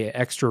to pay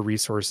extra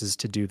resources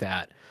to do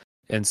that.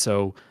 And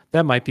so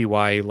that might be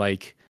why,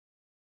 like,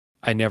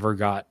 I never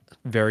got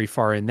very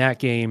far in that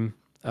game.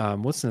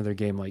 What's another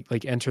game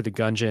like Enter the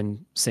Gungeon?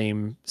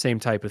 Same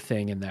type of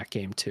thing in that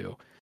game too.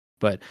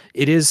 But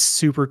it is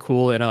super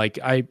cool, and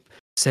I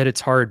said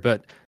it's hard,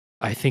 but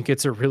I think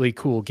it's a really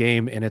cool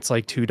game, and it's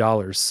like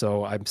 $2,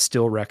 so I'm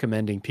still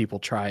recommending people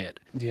try it.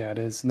 Yeah, it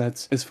is. And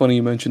it's funny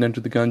you mentioned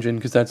Enter the Gungeon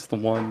because that's the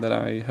one that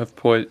I have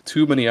put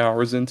too many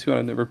hours into and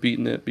I've never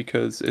beaten it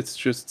because it's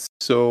just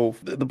so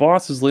the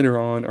bosses later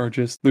on are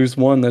just there's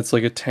one that's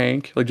like a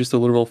tank, like just a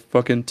literal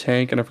fucking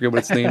tank, and I forget what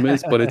its name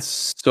is, but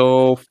it's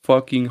so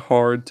fucking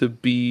hard to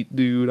beat,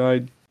 dude.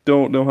 I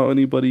don't know how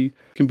anybody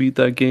can beat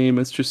that game.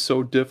 It's just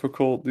so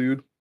difficult,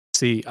 dude.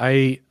 See,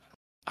 I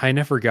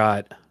never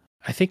got.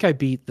 I think I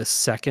beat the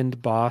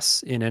second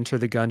boss in Enter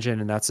the Gungeon,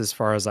 and that's as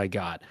far as I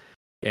got.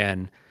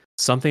 And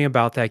something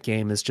about that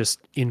game is just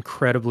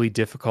incredibly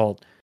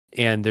difficult,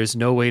 and there's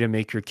no way to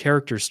make your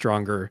character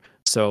stronger.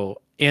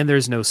 So, and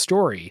there's no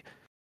story.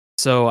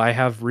 So I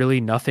have really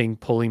nothing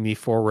pulling me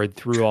forward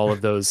through all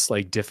of those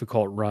like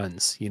difficult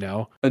runs, you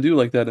know? I do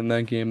like that in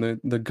that game.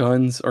 The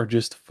guns are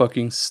just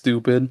fucking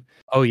stupid.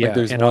 Oh Like yeah,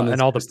 there's one and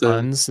that's all the just a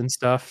puns and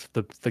stuff,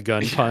 the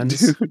gun yeah,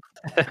 puns.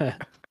 dude.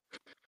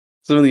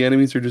 Some of the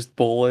enemies are just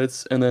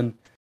bullets, and then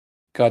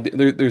God,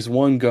 there's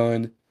one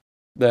gun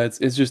it's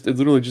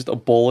literally just a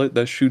bullet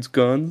that shoots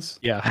guns,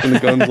 Yeah. and the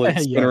guns like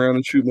spin Yeah. around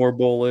and shoot more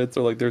bullets,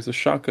 or like there's a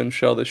shotgun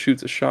shell that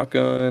shoots a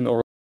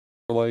shotgun,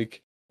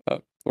 like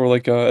or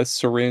like a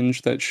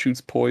syringe that shoots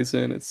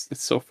poison. It's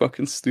so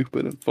fucking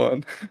stupid and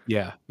fun.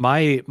 Yeah.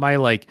 My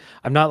like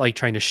I'm not like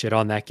trying to shit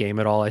on that game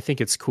at all. I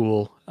think it's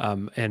cool.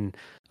 And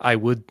I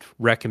would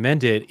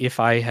recommend it if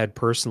I had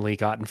personally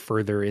gotten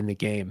further in the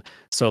game.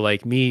 So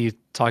like me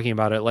talking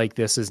about it like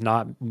this is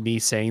not me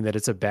saying that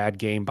it's a bad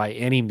game by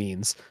any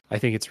means. I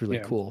think it's really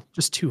Yeah. cool.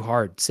 Just too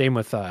hard. Same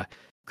with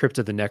Crypt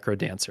of the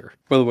Necrodancer.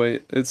 By the way,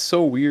 it's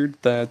so weird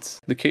that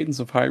the Cadence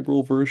of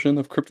Hyrule version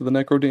of Crypt of the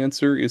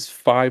Necrodancer is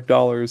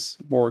 $5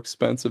 more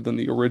expensive than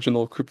the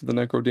original Crypt of the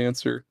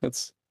Necrodancer.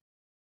 That's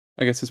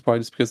I guess it's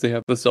probably just because they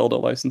have the Zelda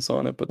license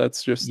on it, but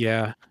that's just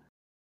Yeah.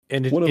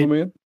 And it, one of them, it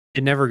man.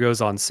 it never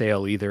goes on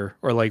sale either.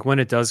 Or like when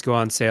it does go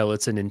on sale,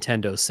 it's a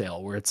Nintendo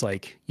sale where it's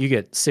like you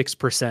get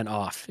 6%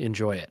 off.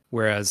 Enjoy it.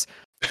 Whereas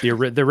the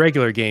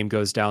regular game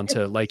goes down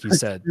to, like you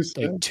said,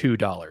 like 6%.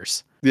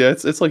 $2. Yeah,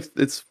 it's like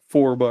it's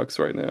 $4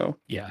 right now.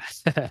 Yeah.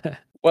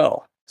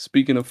 Well,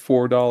 speaking of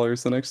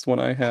 $4, the next one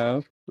I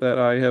have that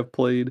I have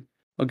played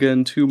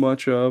again too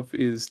much of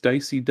is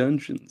Dicey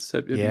Dungeons.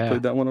 Have you Yeah.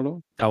 played that one at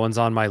all? That one's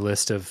on my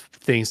list of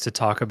things to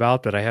talk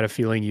about, but I had a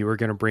feeling you were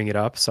going to bring it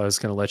up, so I was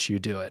going to let you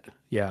do it.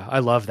 Yeah, I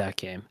love that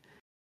game.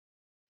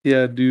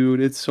 Yeah,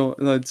 dude, it's so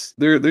that's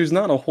there's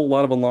not a whole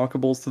lot of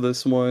unlockables to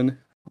this one,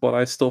 but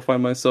I still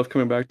find myself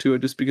coming back to it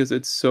just because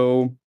it's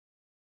so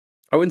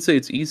I wouldn't say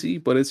it's easy,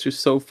 but it's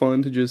just so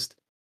fun to just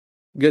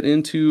get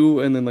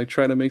into and then like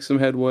try to make some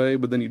headway,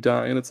 but then you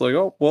die and it's like,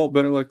 oh well,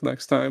 better luck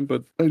next time.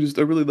 But I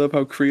really love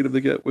how creative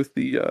they get with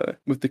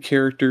the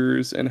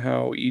characters and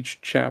how each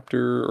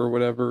chapter or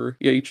whatever,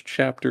 yeah, each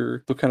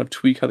chapter they'll kind of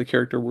tweak how the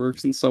character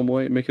works in some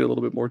way, make it a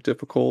little bit more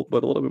difficult,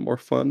 but a little bit more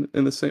fun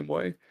in the same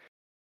way.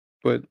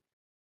 But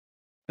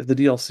the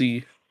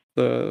DLC,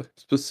 the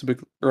specific,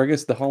 or I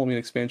guess the Halloween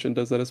expansion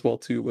does that as well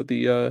too. But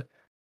the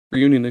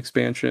reunion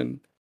expansion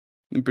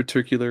in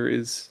particular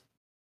is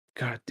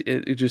God.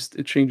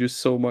 It changes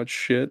so much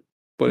shit.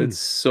 but it's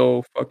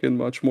so fucking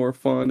much more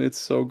fun. It's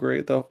so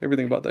great though.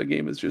 Everything about that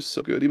game is just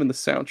so good. Even the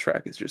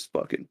soundtrack is just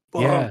fucking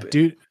Yeah, bumping.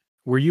 dude,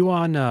 were you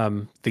on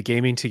the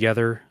Gaming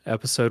Together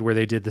episode where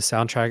they did the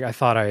soundtrack? I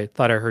thought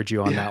I heard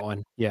you on Yeah, that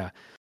one. Yeah.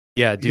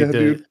 Yeah, dude, yeah, the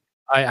dude.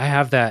 I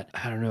have that,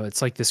 I don't know,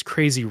 it's like this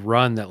crazy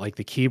run that like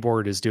the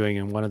keyboard is doing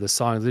in one of the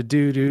songs. The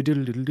do do do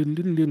do do do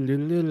do do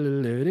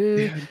do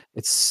do. Yeah.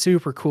 It's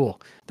super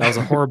cool. That was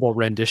a horrible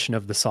rendition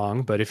of the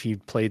song, but if you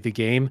played the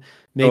game, Oh,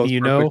 maybe it's you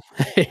know.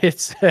 perfect.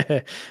 It's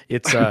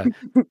it's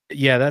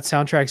yeah, that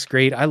soundtrack's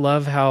great. I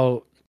love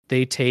how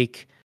they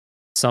take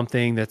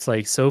something that's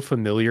like so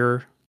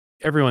familiar.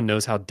 Everyone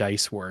knows how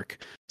dice work.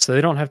 So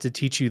they don't have to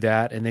teach you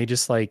that, and they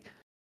just like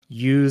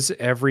use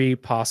every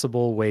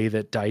possible way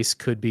that dice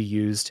could be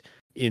used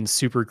in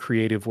super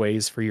creative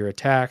ways for your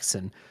attacks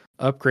and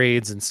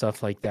upgrades and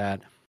stuff like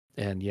that.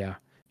 And yeah,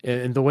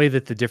 and the way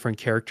that the different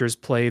characters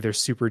play, they're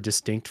super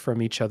distinct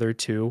from each other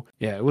too.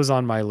 Yeah, it was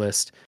on my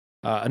list.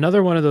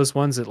 Another one of those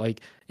ones that like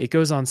it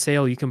goes on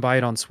sale. You can buy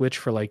it on Switch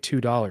for like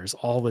 $2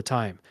 all the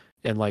time.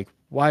 And like,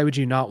 why would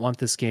you not want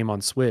this game on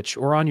Switch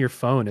or on your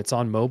phone? It's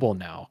on mobile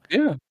now.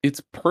 Yeah,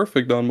 it's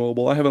perfect on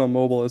mobile. I have it on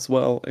mobile as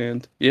well,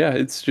 and yeah,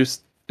 it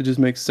just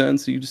makes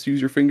sense. You just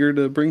use your finger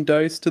to bring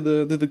dice to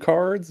the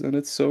cards, and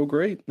it's so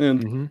great.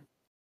 And Hmm.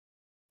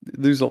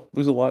 there's a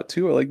lot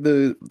to it. Like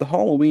the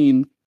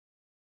Halloween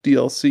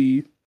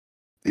DLC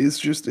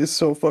is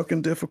so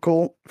fucking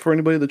difficult for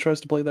anybody that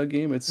tries to play that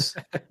game. It's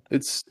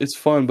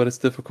fun, but it's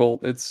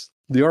difficult. It's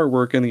the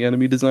artwork and the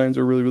enemy designs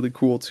are really really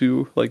cool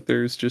too. Like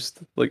there's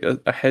just like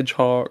a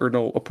hedgehog or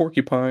no a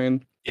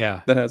porcupine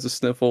Yeah, that has the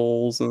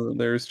sniffles, and then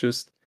there's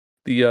just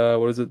the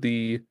what is it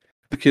the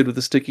kid with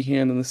the sticky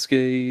hand and the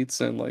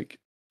skates, and like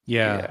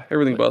yeah. yeah,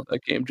 everything about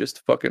that game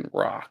just fucking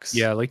rocks.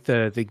 Yeah, like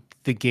the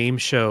game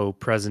show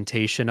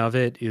presentation of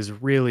it is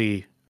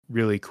really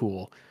really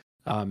cool.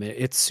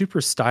 It's super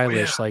Oh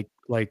yeah, stylish.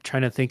 Like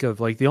trying to think of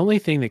like the only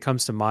thing that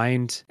comes to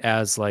mind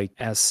as like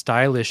as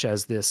stylish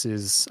as this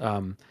is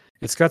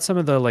it's got some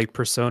of the like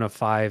Persona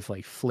 5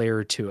 like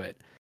flair to it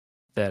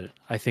that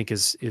I think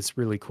is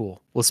really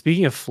cool. Well,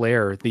 speaking of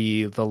flair,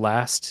 the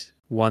last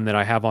one that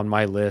I have on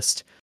my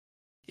list,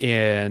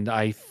 and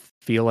I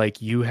feel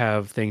like you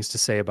have things to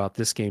say about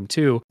this game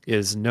too,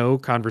 is no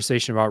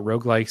conversation about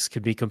roguelikes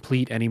could be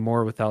complete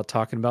anymore without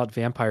talking about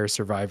Vampire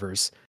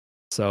Survivors.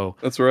 So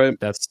that's right.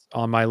 that's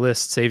on my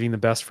list, saving the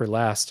best for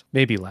last.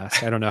 Maybe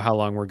last. I don't know how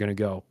long we're going to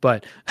go.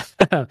 But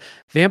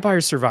Vampire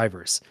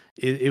Survivors,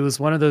 it was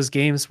one of those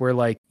games where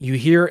like you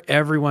hear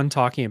everyone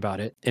talking about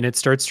it and it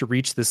starts to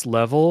reach this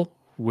level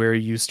where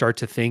you start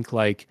to think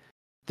like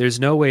there's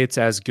no way it's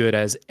as good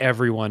as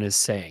everyone is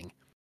saying.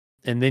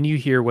 And then you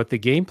hear what the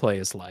gameplay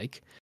is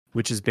like,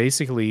 which is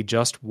basically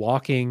just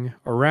walking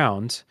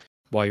around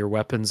while your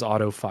weapons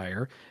auto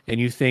fire. And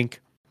you think,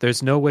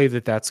 there's no way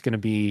that that's going to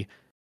be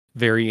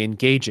very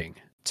engaging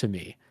to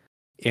me.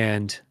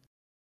 And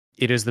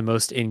it is the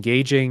most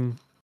engaging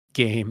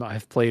game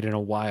I've played in a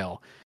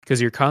while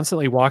because you're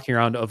constantly walking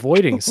around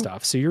avoiding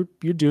stuff. So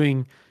you're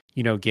doing,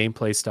 you know,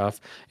 gameplay stuff.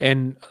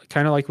 And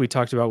kind of like we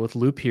talked about with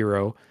Loop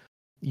Hero,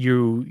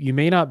 you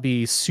may not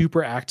be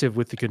super active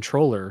with the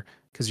controller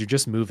because you're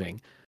just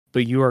moving,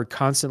 but you are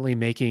constantly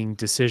making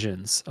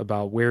decisions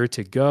about where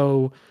to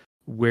go,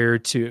 where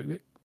to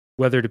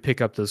whether to pick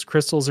up those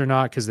crystals or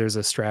not, because there's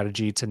a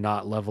strategy to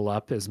not level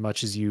up as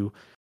much as you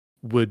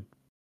would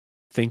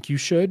think you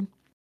should.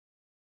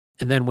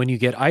 And then when you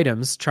get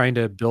items, trying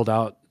to build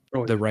out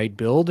Oh the yeah. right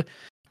build,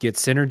 get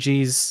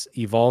synergies,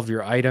 evolve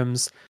your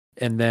items,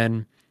 and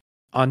then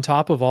on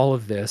top of all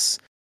of this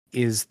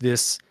is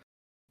this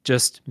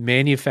just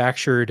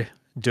manufactured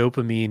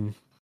dopamine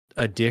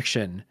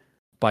addiction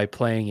by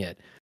playing it.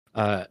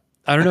 I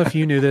don't know if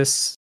you knew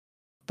this,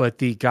 but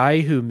the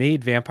guy who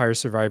made Vampire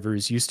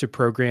Survivors used to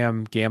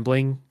program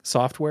gambling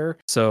software.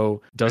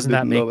 So I doesn't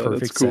that didn't know make that. That's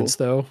perfect cool. sense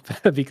though?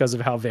 Because of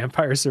how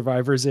Vampire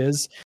Survivors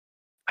is?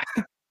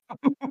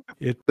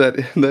 It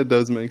That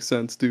does make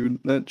sense, dude.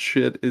 That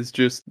shit is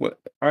just what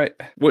I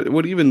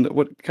what even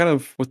what kind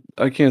of what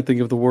I can't think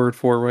of the word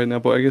for it right now,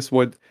 but I guess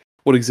what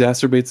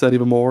exacerbates that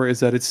even more is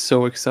that it's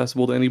so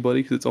accessible to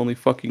anybody because it's only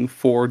fucking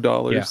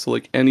 $4. yeah. So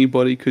like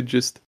anybody could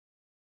just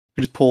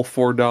pull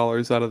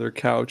 $4 out of their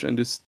couch and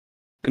just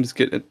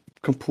get it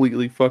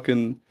completely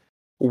fucking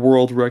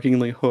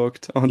world-wreckingly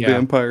hooked on Yeah.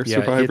 Vampire Yeah,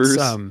 it's Survivors.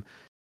 and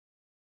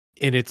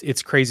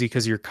it's crazy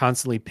because you're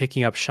constantly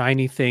picking up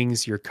shiny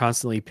things, you're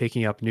constantly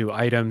picking up new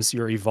items,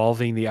 you're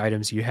evolving the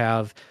items you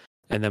have,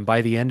 and then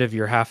by the end of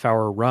your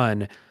half-hour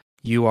run,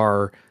 you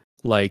are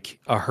like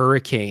a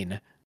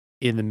hurricane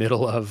in the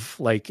middle of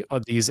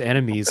these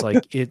enemies.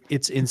 Like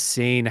it's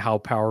insane how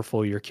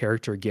powerful your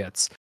character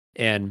gets.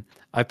 And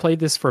I played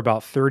this for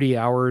about 30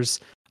 hours.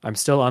 I'm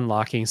still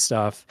unlocking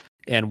stuff.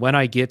 And when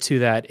I get to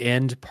that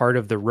end part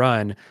of the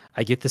run,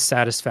 I get the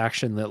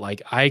satisfaction that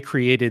like I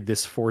created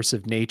this force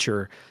of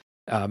nature.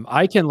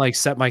 I can like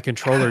set my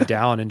controller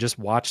down and just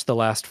watch the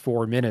last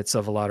 4 minutes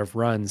of a lot of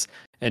runs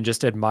and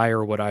just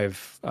admire what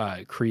I've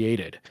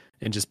created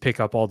and just pick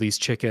up all these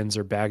chickens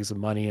or bags of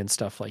money and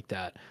stuff like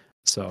that.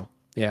 So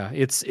Yeah,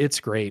 it's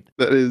great.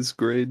 That is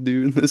great,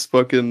 dude. This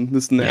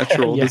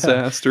natural Yeah.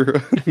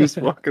 disaster just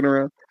walking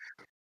around.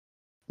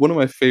 One of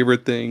my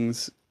favorite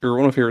things, or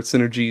one of my favorite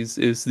synergies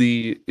is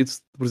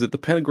it's what is it, the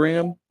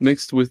pentagram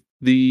mixed with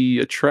the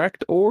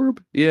attract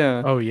orb?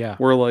 Yeah. Oh yeah.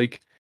 Where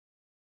like,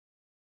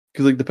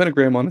 because like the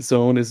pentagram on its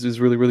own is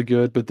really, really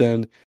good, but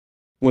then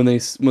when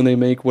they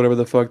make whatever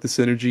the fuck the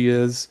synergy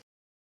is,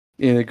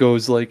 and it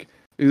goes like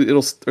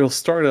it'll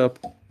start up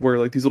where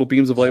like these little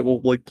beams of light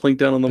will like plink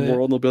down on the Ba-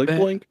 world and they'll be like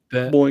ba- boink,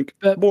 ba- boink,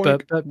 ba-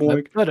 boink, ba- ba-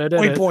 boink, boink, ba-da-da-da.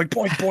 boink, boink,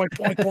 boink,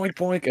 boink, boink,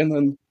 boink,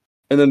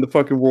 and then the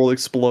fucking world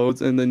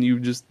explodes and then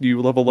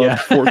you level up Yeah.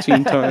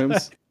 14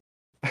 times.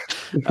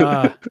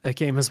 That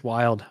game is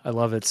wild. I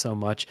love it so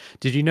much.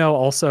 Did you know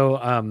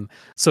also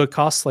so it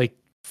costs like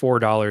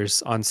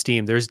 $4 on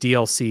Steam. There's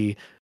DLC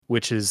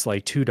which is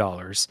like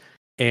 $2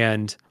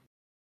 and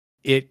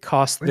it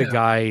cost the Yeah.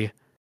 guy,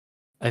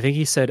 I think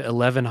he said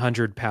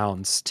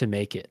 £1,100 to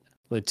make it,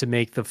 like to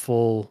make the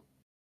full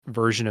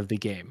version of the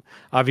game.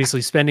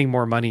 Obviously spending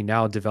more money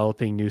now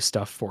developing new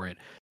stuff for it,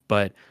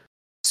 but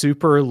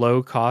super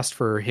low cost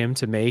for him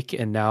to make,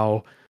 and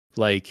now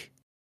like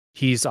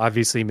he's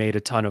obviously made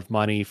a ton of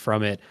money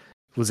from it,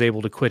 was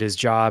able to quit his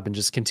job and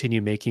just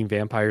continue making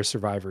Vampire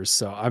Survivors.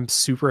 So I'm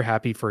super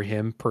happy for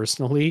him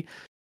personally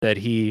that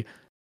he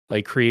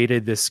like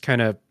created this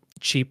kind of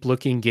cheap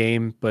looking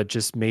game but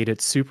just made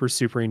it super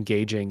super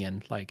engaging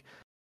and like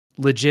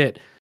legit.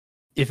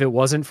 If it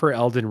wasn't for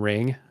Elden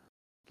Ring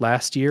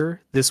last year,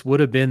 this would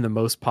have been the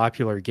most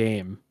popular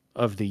game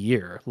of the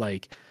year.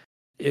 Like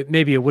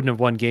maybe it wouldn't have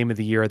won game of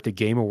the year at the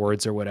Game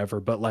Awards or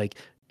whatever, but like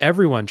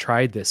everyone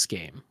tried this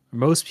game.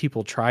 Most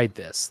people tried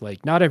this.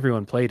 Like not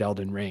everyone played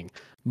Elden Ring.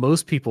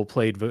 Most people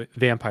played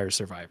Vampire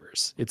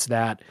Survivors. It's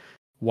that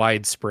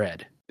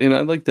widespread. And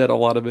I like that a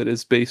lot of it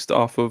is based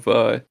off of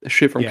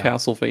shit from Yeah.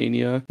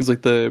 Castlevania. It's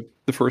like the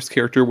first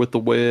character with the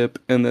whip,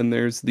 and then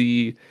there's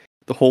the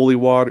holy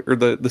water or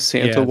the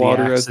Santa Yeah, the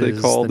water as they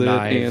axes, the called it, and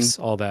knives,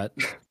 all that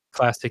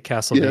classic yeah,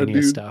 Castlevania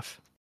dude. stuff.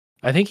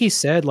 I think he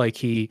said like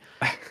he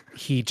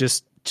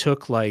just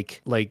took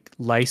like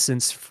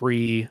license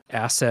free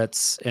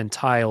assets and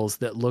tiles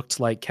that looked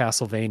like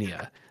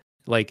Castlevania,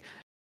 like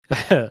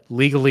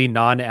legally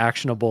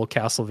non-actionable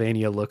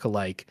Castlevania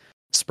look-alike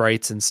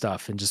sprites and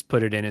stuff, and just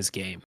put it in his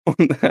game. What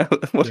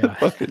a Yeah.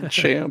 fucking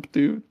champ,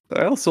 dude.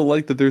 I also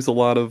like that there's a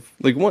lot of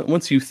like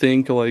once you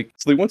think like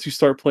so like once you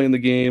start playing the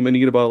game and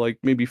you get about like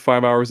maybe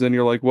 5 hours in,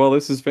 you're like, well,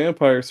 this is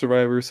Vampire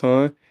Survivors,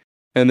 huh?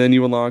 And then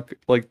you unlock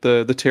like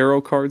the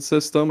tarot card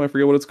system. I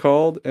forget what it's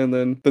called, and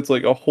then that's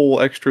like a whole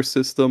extra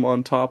system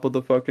on top of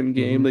the fucking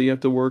game Mhm. that you have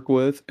to work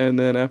with. And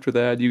then after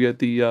that, you get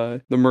the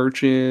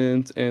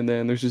merchant, and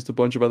then there's just a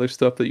bunch of other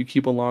stuff that you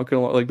keep unlocking.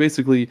 Like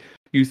basically,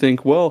 you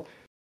think, well,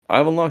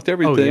 I've unlocked Oh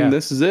everything. yeah.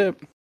 This is it.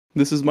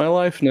 This is my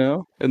life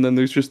now. And then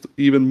there's just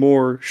even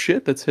more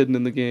shit that's hidden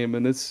in the game,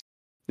 and it's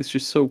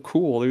just so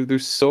cool.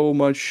 There's so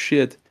much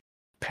shit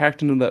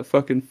packed into that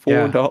fucking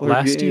Yeah. $4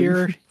 Last game.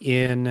 year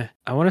in,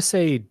 I want to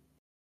say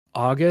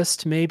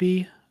August,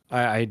 maybe.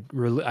 I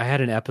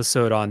had an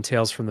episode on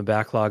Tales from the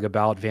Backlog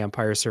about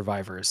Vampire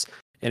Survivors,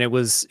 and it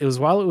was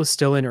while it was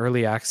still in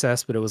early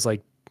access, but it was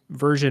like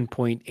version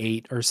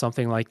 0.8 or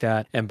something like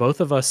that. And both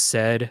of us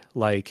said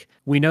like,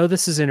 we know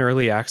this is in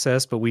early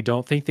access, but we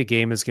don't think the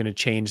game is going to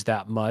change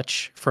that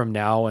much from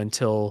now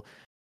until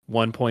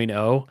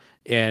 1.0.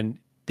 And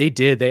they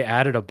did. They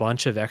added a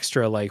bunch of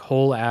extra like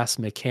whole ass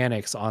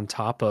mechanics on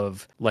top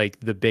of like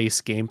the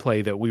base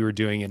gameplay that we were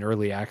doing in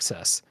early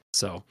access.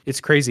 So it's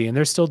crazy. And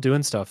they're still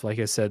doing stuff. Like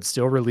I said,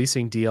 still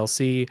releasing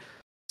DLC.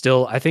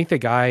 Still, I think the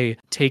guy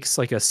takes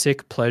like a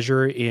sick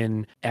pleasure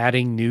in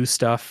adding new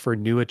stuff for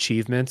new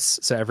achievements.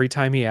 So every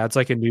time he adds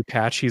like a new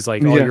patch, he's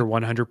like, oh, Yeah. your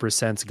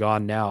 100%'s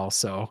gone now.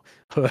 So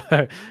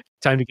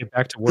time to get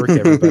back to work,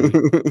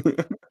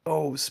 everybody.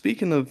 Oh,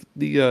 speaking of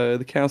the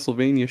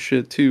Castlevania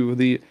shit too,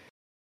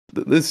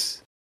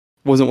 this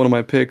wasn't one of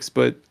my picks,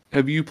 but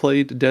have you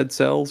played Dead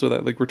Cells or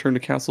that like Return to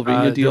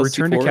Castlevania The DLC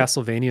Return to for it?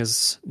 Castlevania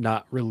is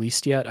not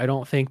released yet, I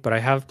don't think, but I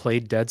have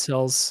played Dead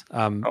Cells.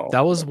 Oh,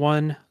 That was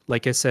one,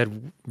 like I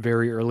said,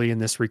 very early in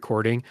this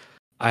recording.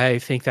 I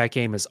think that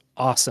game is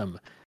awesome.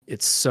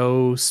 It's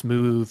so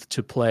smooth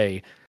to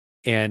play,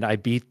 and I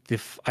beat the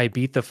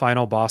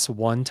final boss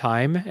one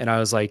time, and I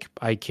was like,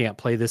 I can't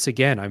play this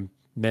again. I'm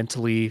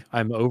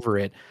over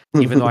it,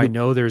 even though I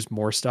know there's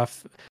more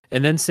stuff.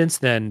 And then since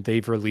then,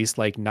 they've released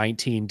like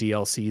 19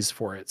 DLCs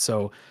for it.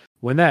 So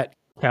when that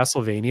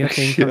Castlevania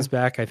thing yeah. comes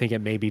back, I think it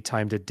may be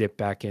time to dip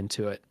back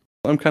into it.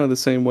 I'm kind of the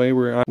same way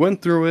where I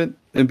went through it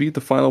and beat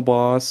the final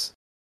boss,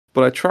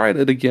 but I tried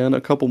it again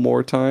a couple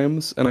more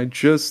times and I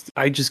just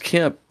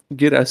can't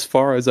get as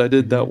far as I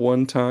did that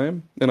one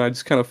time, and I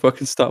just kind of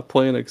fucking stopped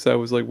playing it cuz I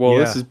was like, well,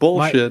 this is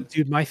bullshit.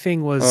 My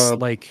thing was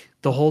like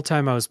the whole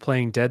time I was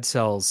playing Dead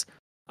Cells,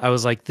 I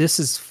was like, this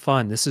is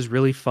fun. This is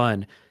really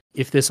fun.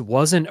 If this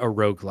wasn't a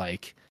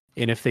roguelike,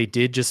 and if they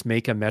did just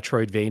make a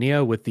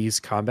Metroidvania with these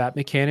combat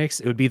mechanics,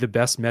 it would be the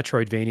best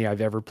Metroidvania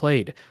I've ever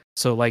played.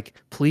 So like,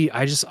 please,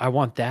 I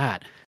want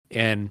that.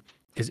 And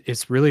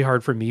it's really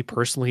hard for me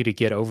personally to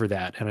get over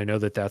that, and I know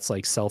that that's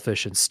like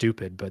selfish and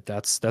stupid, but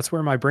that's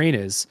where my brain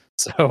is.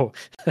 So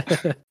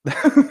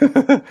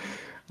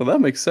Well,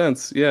 that makes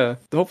sense. Yeah.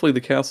 Hopefully the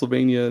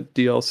Castlevania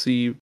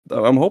DLC,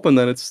 I'm hoping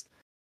that it's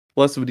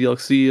less of a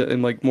DLC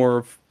and like more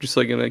of just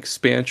like an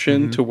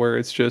expansion Mhm, to where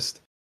it's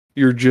just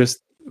you're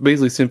just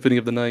basically Symphony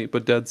of the Night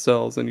but Dead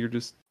Cells and you're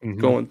just mhm.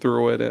 going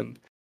through it and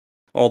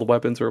all the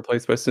weapons are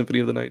replaced by Symphony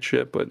of the Night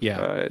shit, but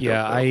Yeah. I don't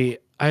Yeah, know.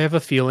 I have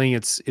a feeling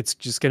it's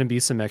just gonna be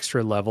some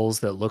extra levels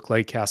that look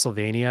like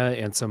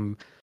Castlevania and some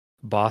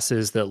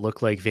bosses that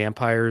look like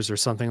vampires or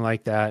something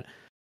like that.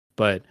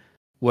 But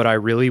what I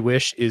really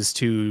wish is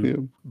to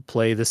Yeah.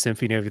 play the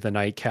Symphony of the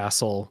Night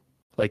castle,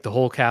 like the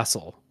whole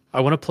castle. I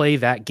want to play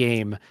that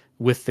game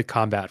with the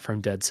combat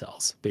from Dead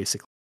Cells,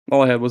 basically.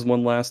 All I had was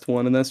one last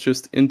one, and that's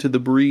just Into the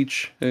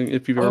Breach. And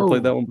if you've ever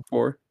played that Oh, one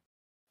before,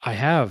 I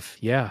have.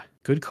 Yeah,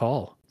 good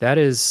call. That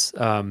is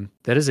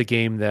a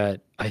game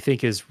that I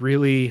think is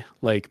really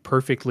like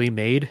perfectly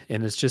made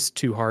and it's just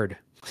too hard.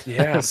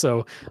 yeah.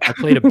 So I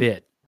played a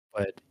bit,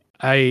 but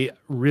I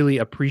really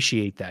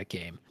appreciate that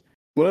game.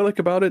 What I like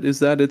about it is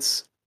that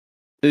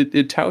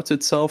it touts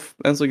itself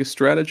as like a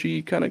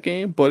strategy kind of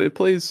game, but it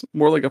plays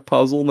more like a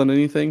puzzle than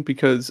anything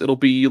because it'll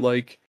be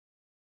like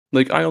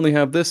I only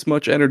have this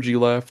much energy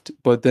left,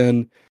 but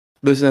then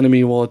this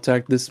enemy will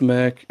attack this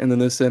mech, and then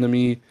this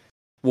enemy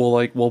will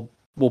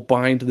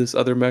bind to this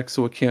other mech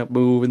so it can't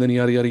move, and then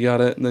yada yada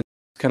yada, and then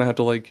kind of have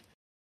to like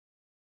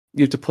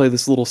you have to play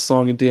this little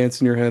song and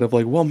dance in your head of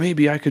like, well,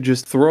 maybe I could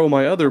just throw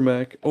my other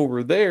mech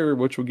over there,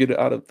 which will get it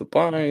out of the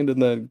bind, and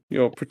then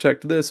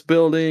protect this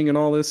building and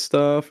all this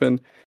stuff,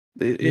 and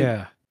it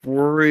Yeah.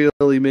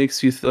 really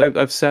makes you.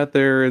 I've sat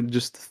there and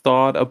just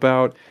thought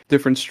about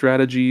different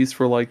strategies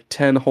for like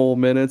 10 whole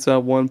minutes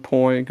at one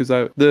point because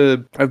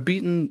I've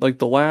beaten like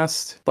the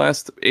last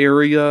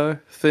area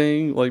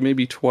thing like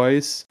maybe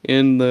twice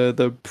in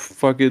the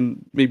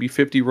fucking maybe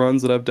 50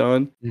 runs that I've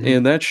done, Hmm.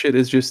 and that shit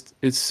is just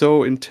it's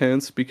so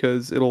intense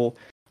because it'll.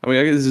 I mean,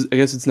 I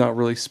guess it's not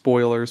really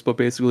spoilers, but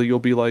basically you'll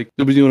be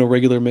doing a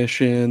regular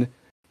mission,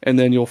 and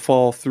then you'll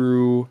fall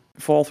through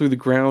the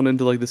ground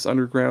into like this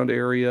underground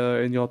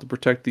area, and you'll have to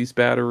protect these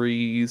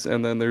batteries,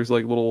 and then there's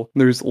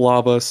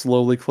lava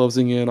slowly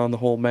closing in on the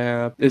whole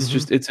map. Hmm.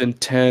 It's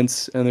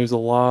intense, and there's a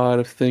lot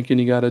of thinking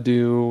you got to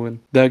do, and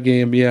that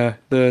game, yeah,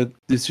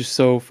 it's just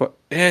so fun.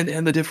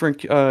 And the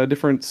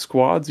different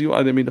squads you I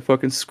didn't mean to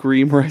fucking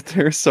scream right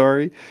there,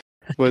 sorry,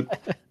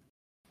 but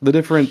the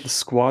different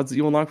squads that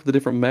you unlock with the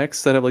different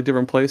mechs that have like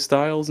different play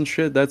styles and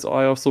shit, that's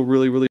I also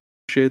really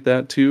appreciate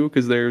that too,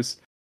 because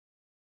there's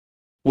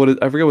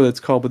I forget what it's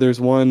called, but there's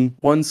one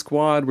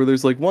squad where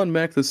there's like one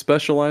mech that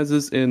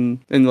specializes in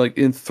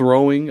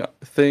throwing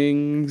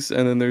things,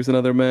 and then there's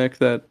another mech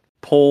that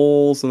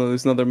pulls, and then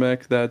there's another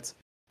mech that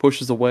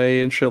pushes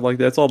away and shit like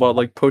that. It's all about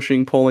like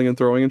pushing, pulling, and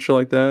throwing and shit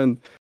like that. And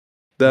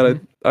Hmm.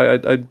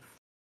 that I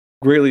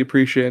greatly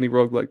appreciate any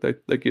roguelike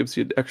that gives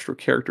you extra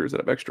characters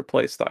that have extra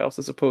play styles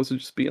as opposed to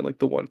just being like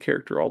the one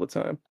character all the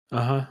time.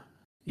 Uh-huh.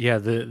 Yeah,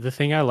 the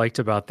thing I liked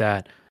about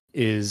that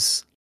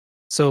is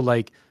so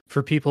like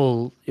for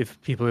people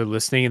if people are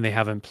listening and they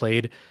haven't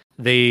played,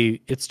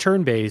 it's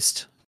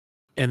turn-based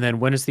and then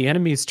when it's the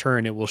enemy's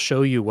turn, it will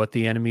show you what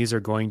the enemies are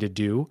going to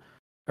do.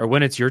 Or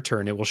when it's your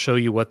turn, it will show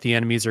you what the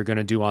enemies are going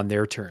to do on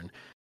their turn.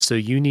 So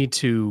you need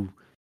to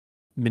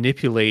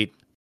manipulate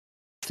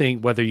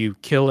thing whether you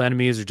kill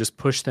enemies or just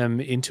push them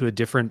into a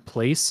different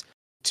place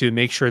to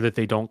make sure that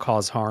they don't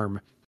cause harm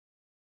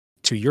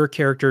to your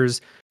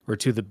characters or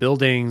to the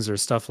buildings or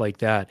stuff like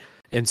that.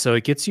 And so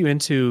it gets you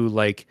into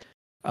like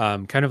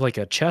kind of like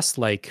a chess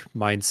like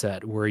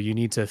mindset where you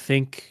need to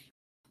think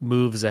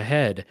moves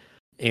ahead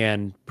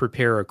and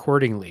prepare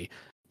accordingly.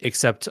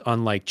 Except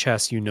unlike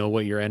chess, you know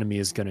what your enemy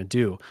is going to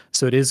do.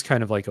 So it is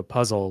kind of like a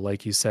puzzle,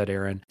 like you said,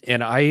 Aaron.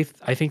 And I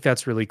think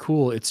that's really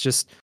cool. It's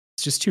just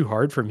too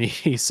hard for me.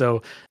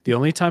 So the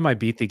only time I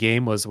beat the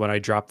game was when I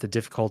dropped the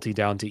difficulty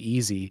down to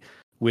easy,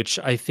 which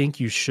I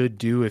think you should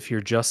do if you're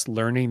just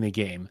learning the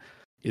game,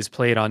 is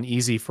play it on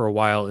easy for a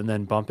while and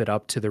then bump it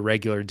up to the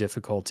regular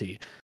difficulty.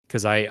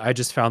 Because I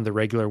just found the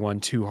regular one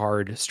too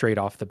hard straight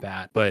off the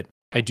bat. But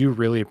I do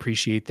really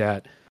appreciate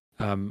that.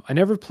 I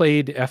never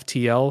played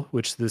FTL,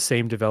 which the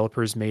same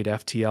developers made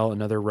FTL,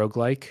 another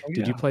roguelike. Oh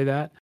Did you yeah. play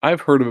that?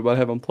 I've heard of it, but I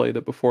haven't played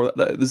it before.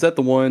 Is that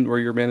the one where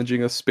you're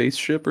managing a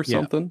spaceship or Yeah.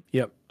 something?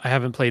 Yep. I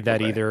haven't played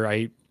that Okay. either.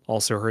 I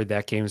also heard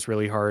that game's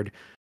really hard.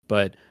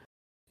 But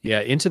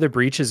yeah, Into the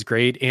Breach is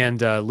great. And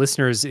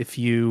listeners, if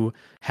you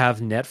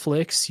have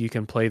Netflix, you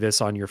can play this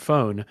on your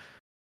phone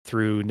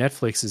through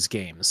Netflix's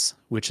games,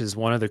 which is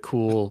one of the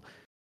cool.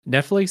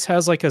 Netflix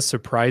has like a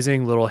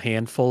surprising little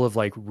handful of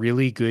like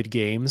really good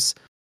games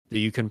that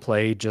you can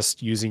play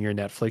just using your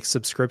Netflix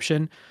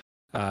subscription.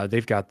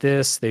 They've got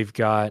this, they've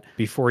got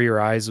Before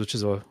Your Eyes, which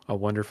is a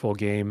wonderful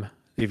game.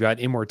 They've got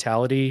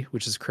Immortality,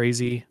 which is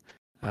crazy.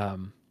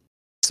 Um,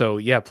 so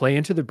yeah, play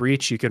Into the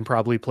Breach. You can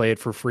probably play it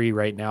for free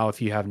right now if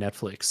you have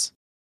Netflix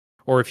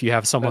or if you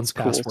have That's someone's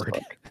cool as password.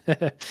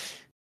 fuck.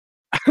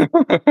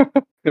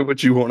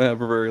 Which you won't have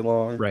for very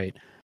long. Right.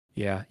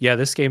 Yeah. Yeah.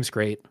 This game's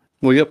great.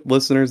 Well, yep,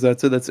 listeners,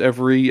 that's it. That's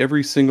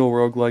every single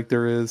roguelike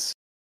there is.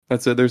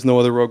 That's it. There's no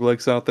other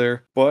roguelikes out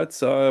there. But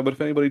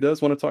if anybody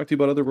does want to talk to you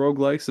about other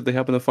roguelikes, if they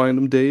happen to find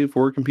them, Dave,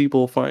 where can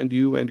people find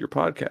you and your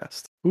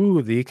podcast?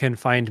 Ooh, they can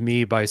find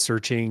me by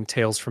searching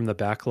Tales from the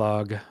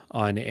Backlog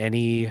on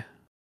any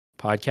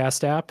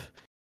podcast app.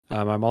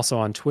 I'm also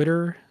on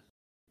Twitter.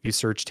 You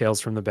search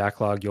Tales from the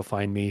Backlog, you'll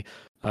find me.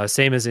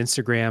 Same as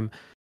Instagram.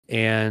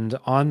 And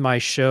on my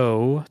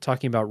show,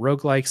 talking about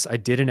roguelikes, I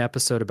did an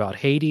episode about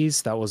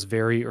Hades. That was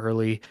very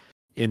early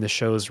in the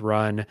show's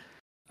run.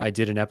 I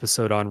did an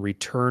episode on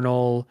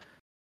Returnal.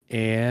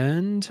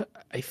 And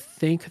I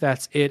think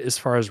that's it as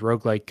far as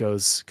roguelike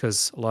goes,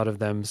 because a lot of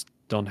them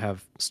don't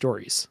have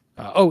stories.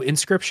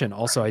 Inscription.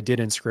 Also, I did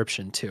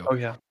Inscription too. Oh,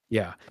 yeah.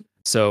 Yeah.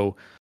 So,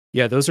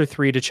 yeah, those are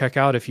 3 to check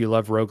out if you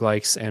love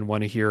roguelikes and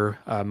want to hear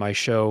my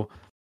show.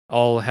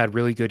 All had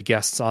really good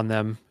guests on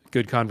them,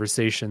 good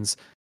conversations.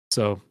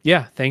 So,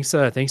 yeah, thanks,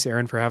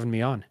 Aaron, for having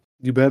me on.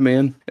 You bet,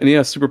 man. And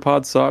yeah, Super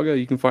Pod Saga,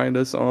 you can find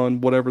us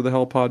on whatever the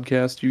hell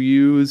podcast you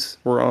use.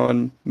 We're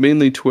on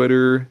mainly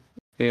Twitter,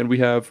 and we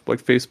have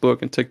like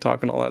Facebook and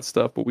TikTok and all that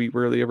stuff, but we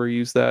rarely ever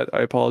use that.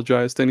 I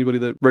apologize to anybody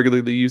that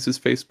regularly uses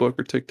Facebook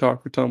or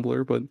TikTok or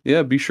Tumblr. But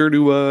yeah, be sure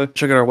to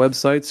check out our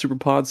website,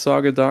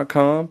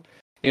 superpodsaga.com,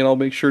 and I'll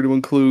make sure to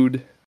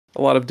include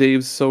a lot of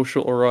Dave's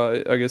social, or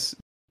I guess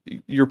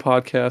your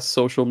podcast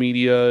social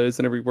media is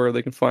and everywhere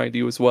they can find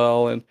you as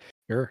well. And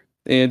sure.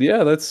 And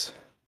yeah, that's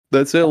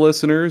it,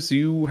 listeners.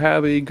 You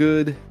have a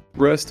good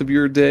rest of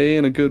your day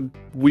and a good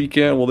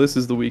weekend. Well, this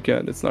is the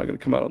weekend. It's not going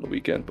to come out on the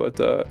weekend, but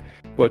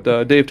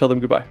Dave, tell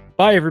them goodbye.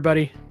 Bye,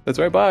 everybody. That's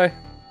right. Bye.